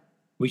too.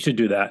 We should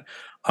do that.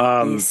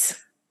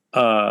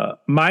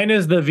 Mine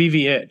is the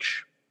Vivi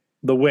Itch,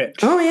 the witch.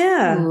 Oh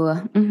yeah.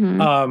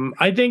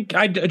 I think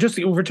if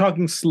we're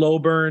talking slow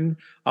burn,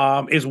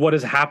 is what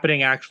is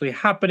happening actually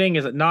happening?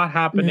 Is it not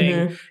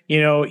happening? You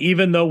know,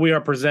 even though we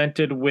are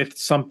presented with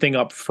something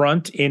up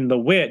front in the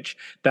witch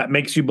that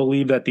makes you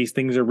believe that these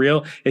things are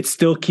real, it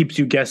still keeps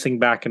you guessing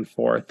back and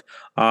forth.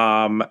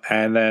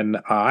 And then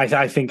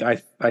I think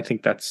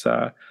that's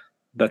that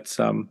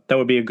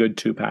would be a good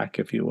 2-pack,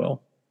 if you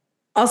will.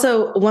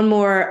 Also, one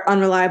more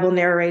unreliable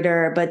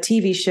narrator, but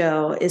TV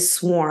show is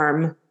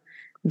Swarm,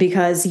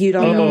 because you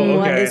don't know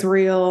what is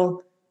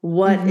real,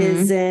 what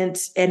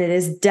isn't, and it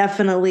is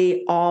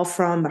definitely all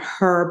from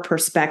her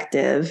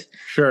perspective.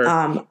 Sure.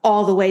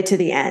 All the way to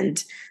the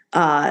end.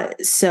 But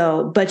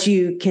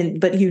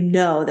you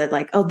know that,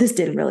 like, oh, this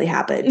didn't really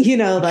happen. You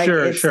know, like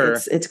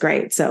it's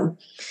great. So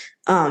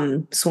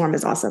Swarm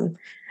is awesome. Cool.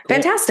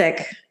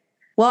 Fantastic.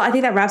 Well, I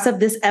think that wraps up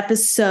this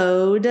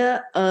episode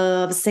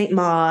of Saint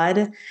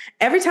Maud.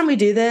 Every time we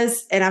do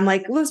this, and I'm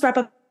like, let's wrap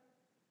up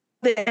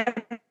the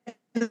episode,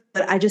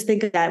 I just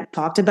think of that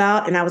talked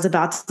about, and I was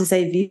about to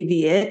say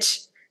Vivi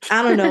Itch.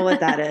 I don't know what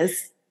that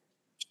is.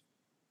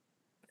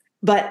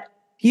 But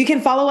you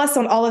can follow us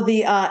on all of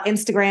the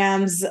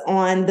Instagrams,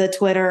 on the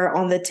Twitter,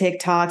 on the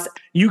TikToks.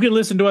 You can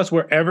listen to us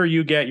wherever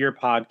you get your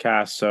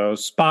podcasts. So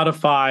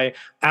Spotify,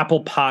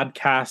 Apple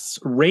Podcasts,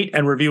 rate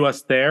and review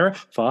us there.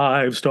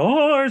 5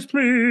 stars,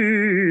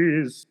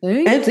 please.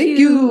 Thank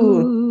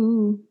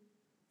you.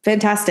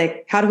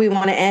 Fantastic. How do we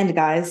want to end,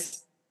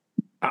 guys?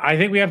 I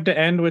think we have to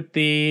end with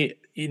the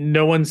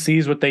 "no one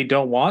sees what they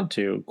don't want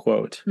to"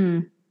 quote.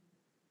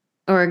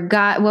 Or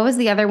God, what was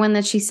the other one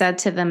that she said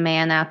to the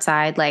man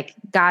outside? Like,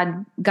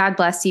 God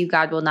bless you.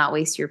 God will not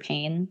waste your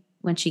pain,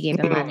 when she gave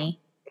him money.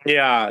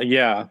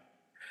 Yeah.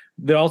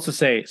 They also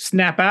say,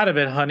 snap out of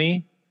it,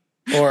 honey.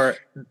 Or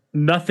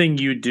nothing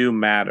you do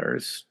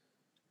matters.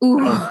 Ooh.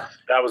 Oh,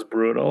 that was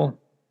brutal.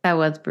 That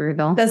was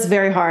brutal. That's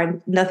very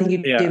hard. Nothing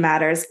you do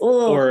matters.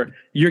 Ooh, or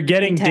you're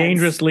getting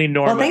dangerously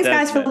Norma. Well, thanks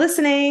Desmond. guys for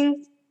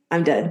listening.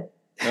 I'm dead.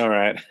 All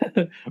right.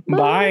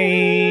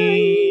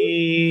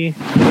 Bye.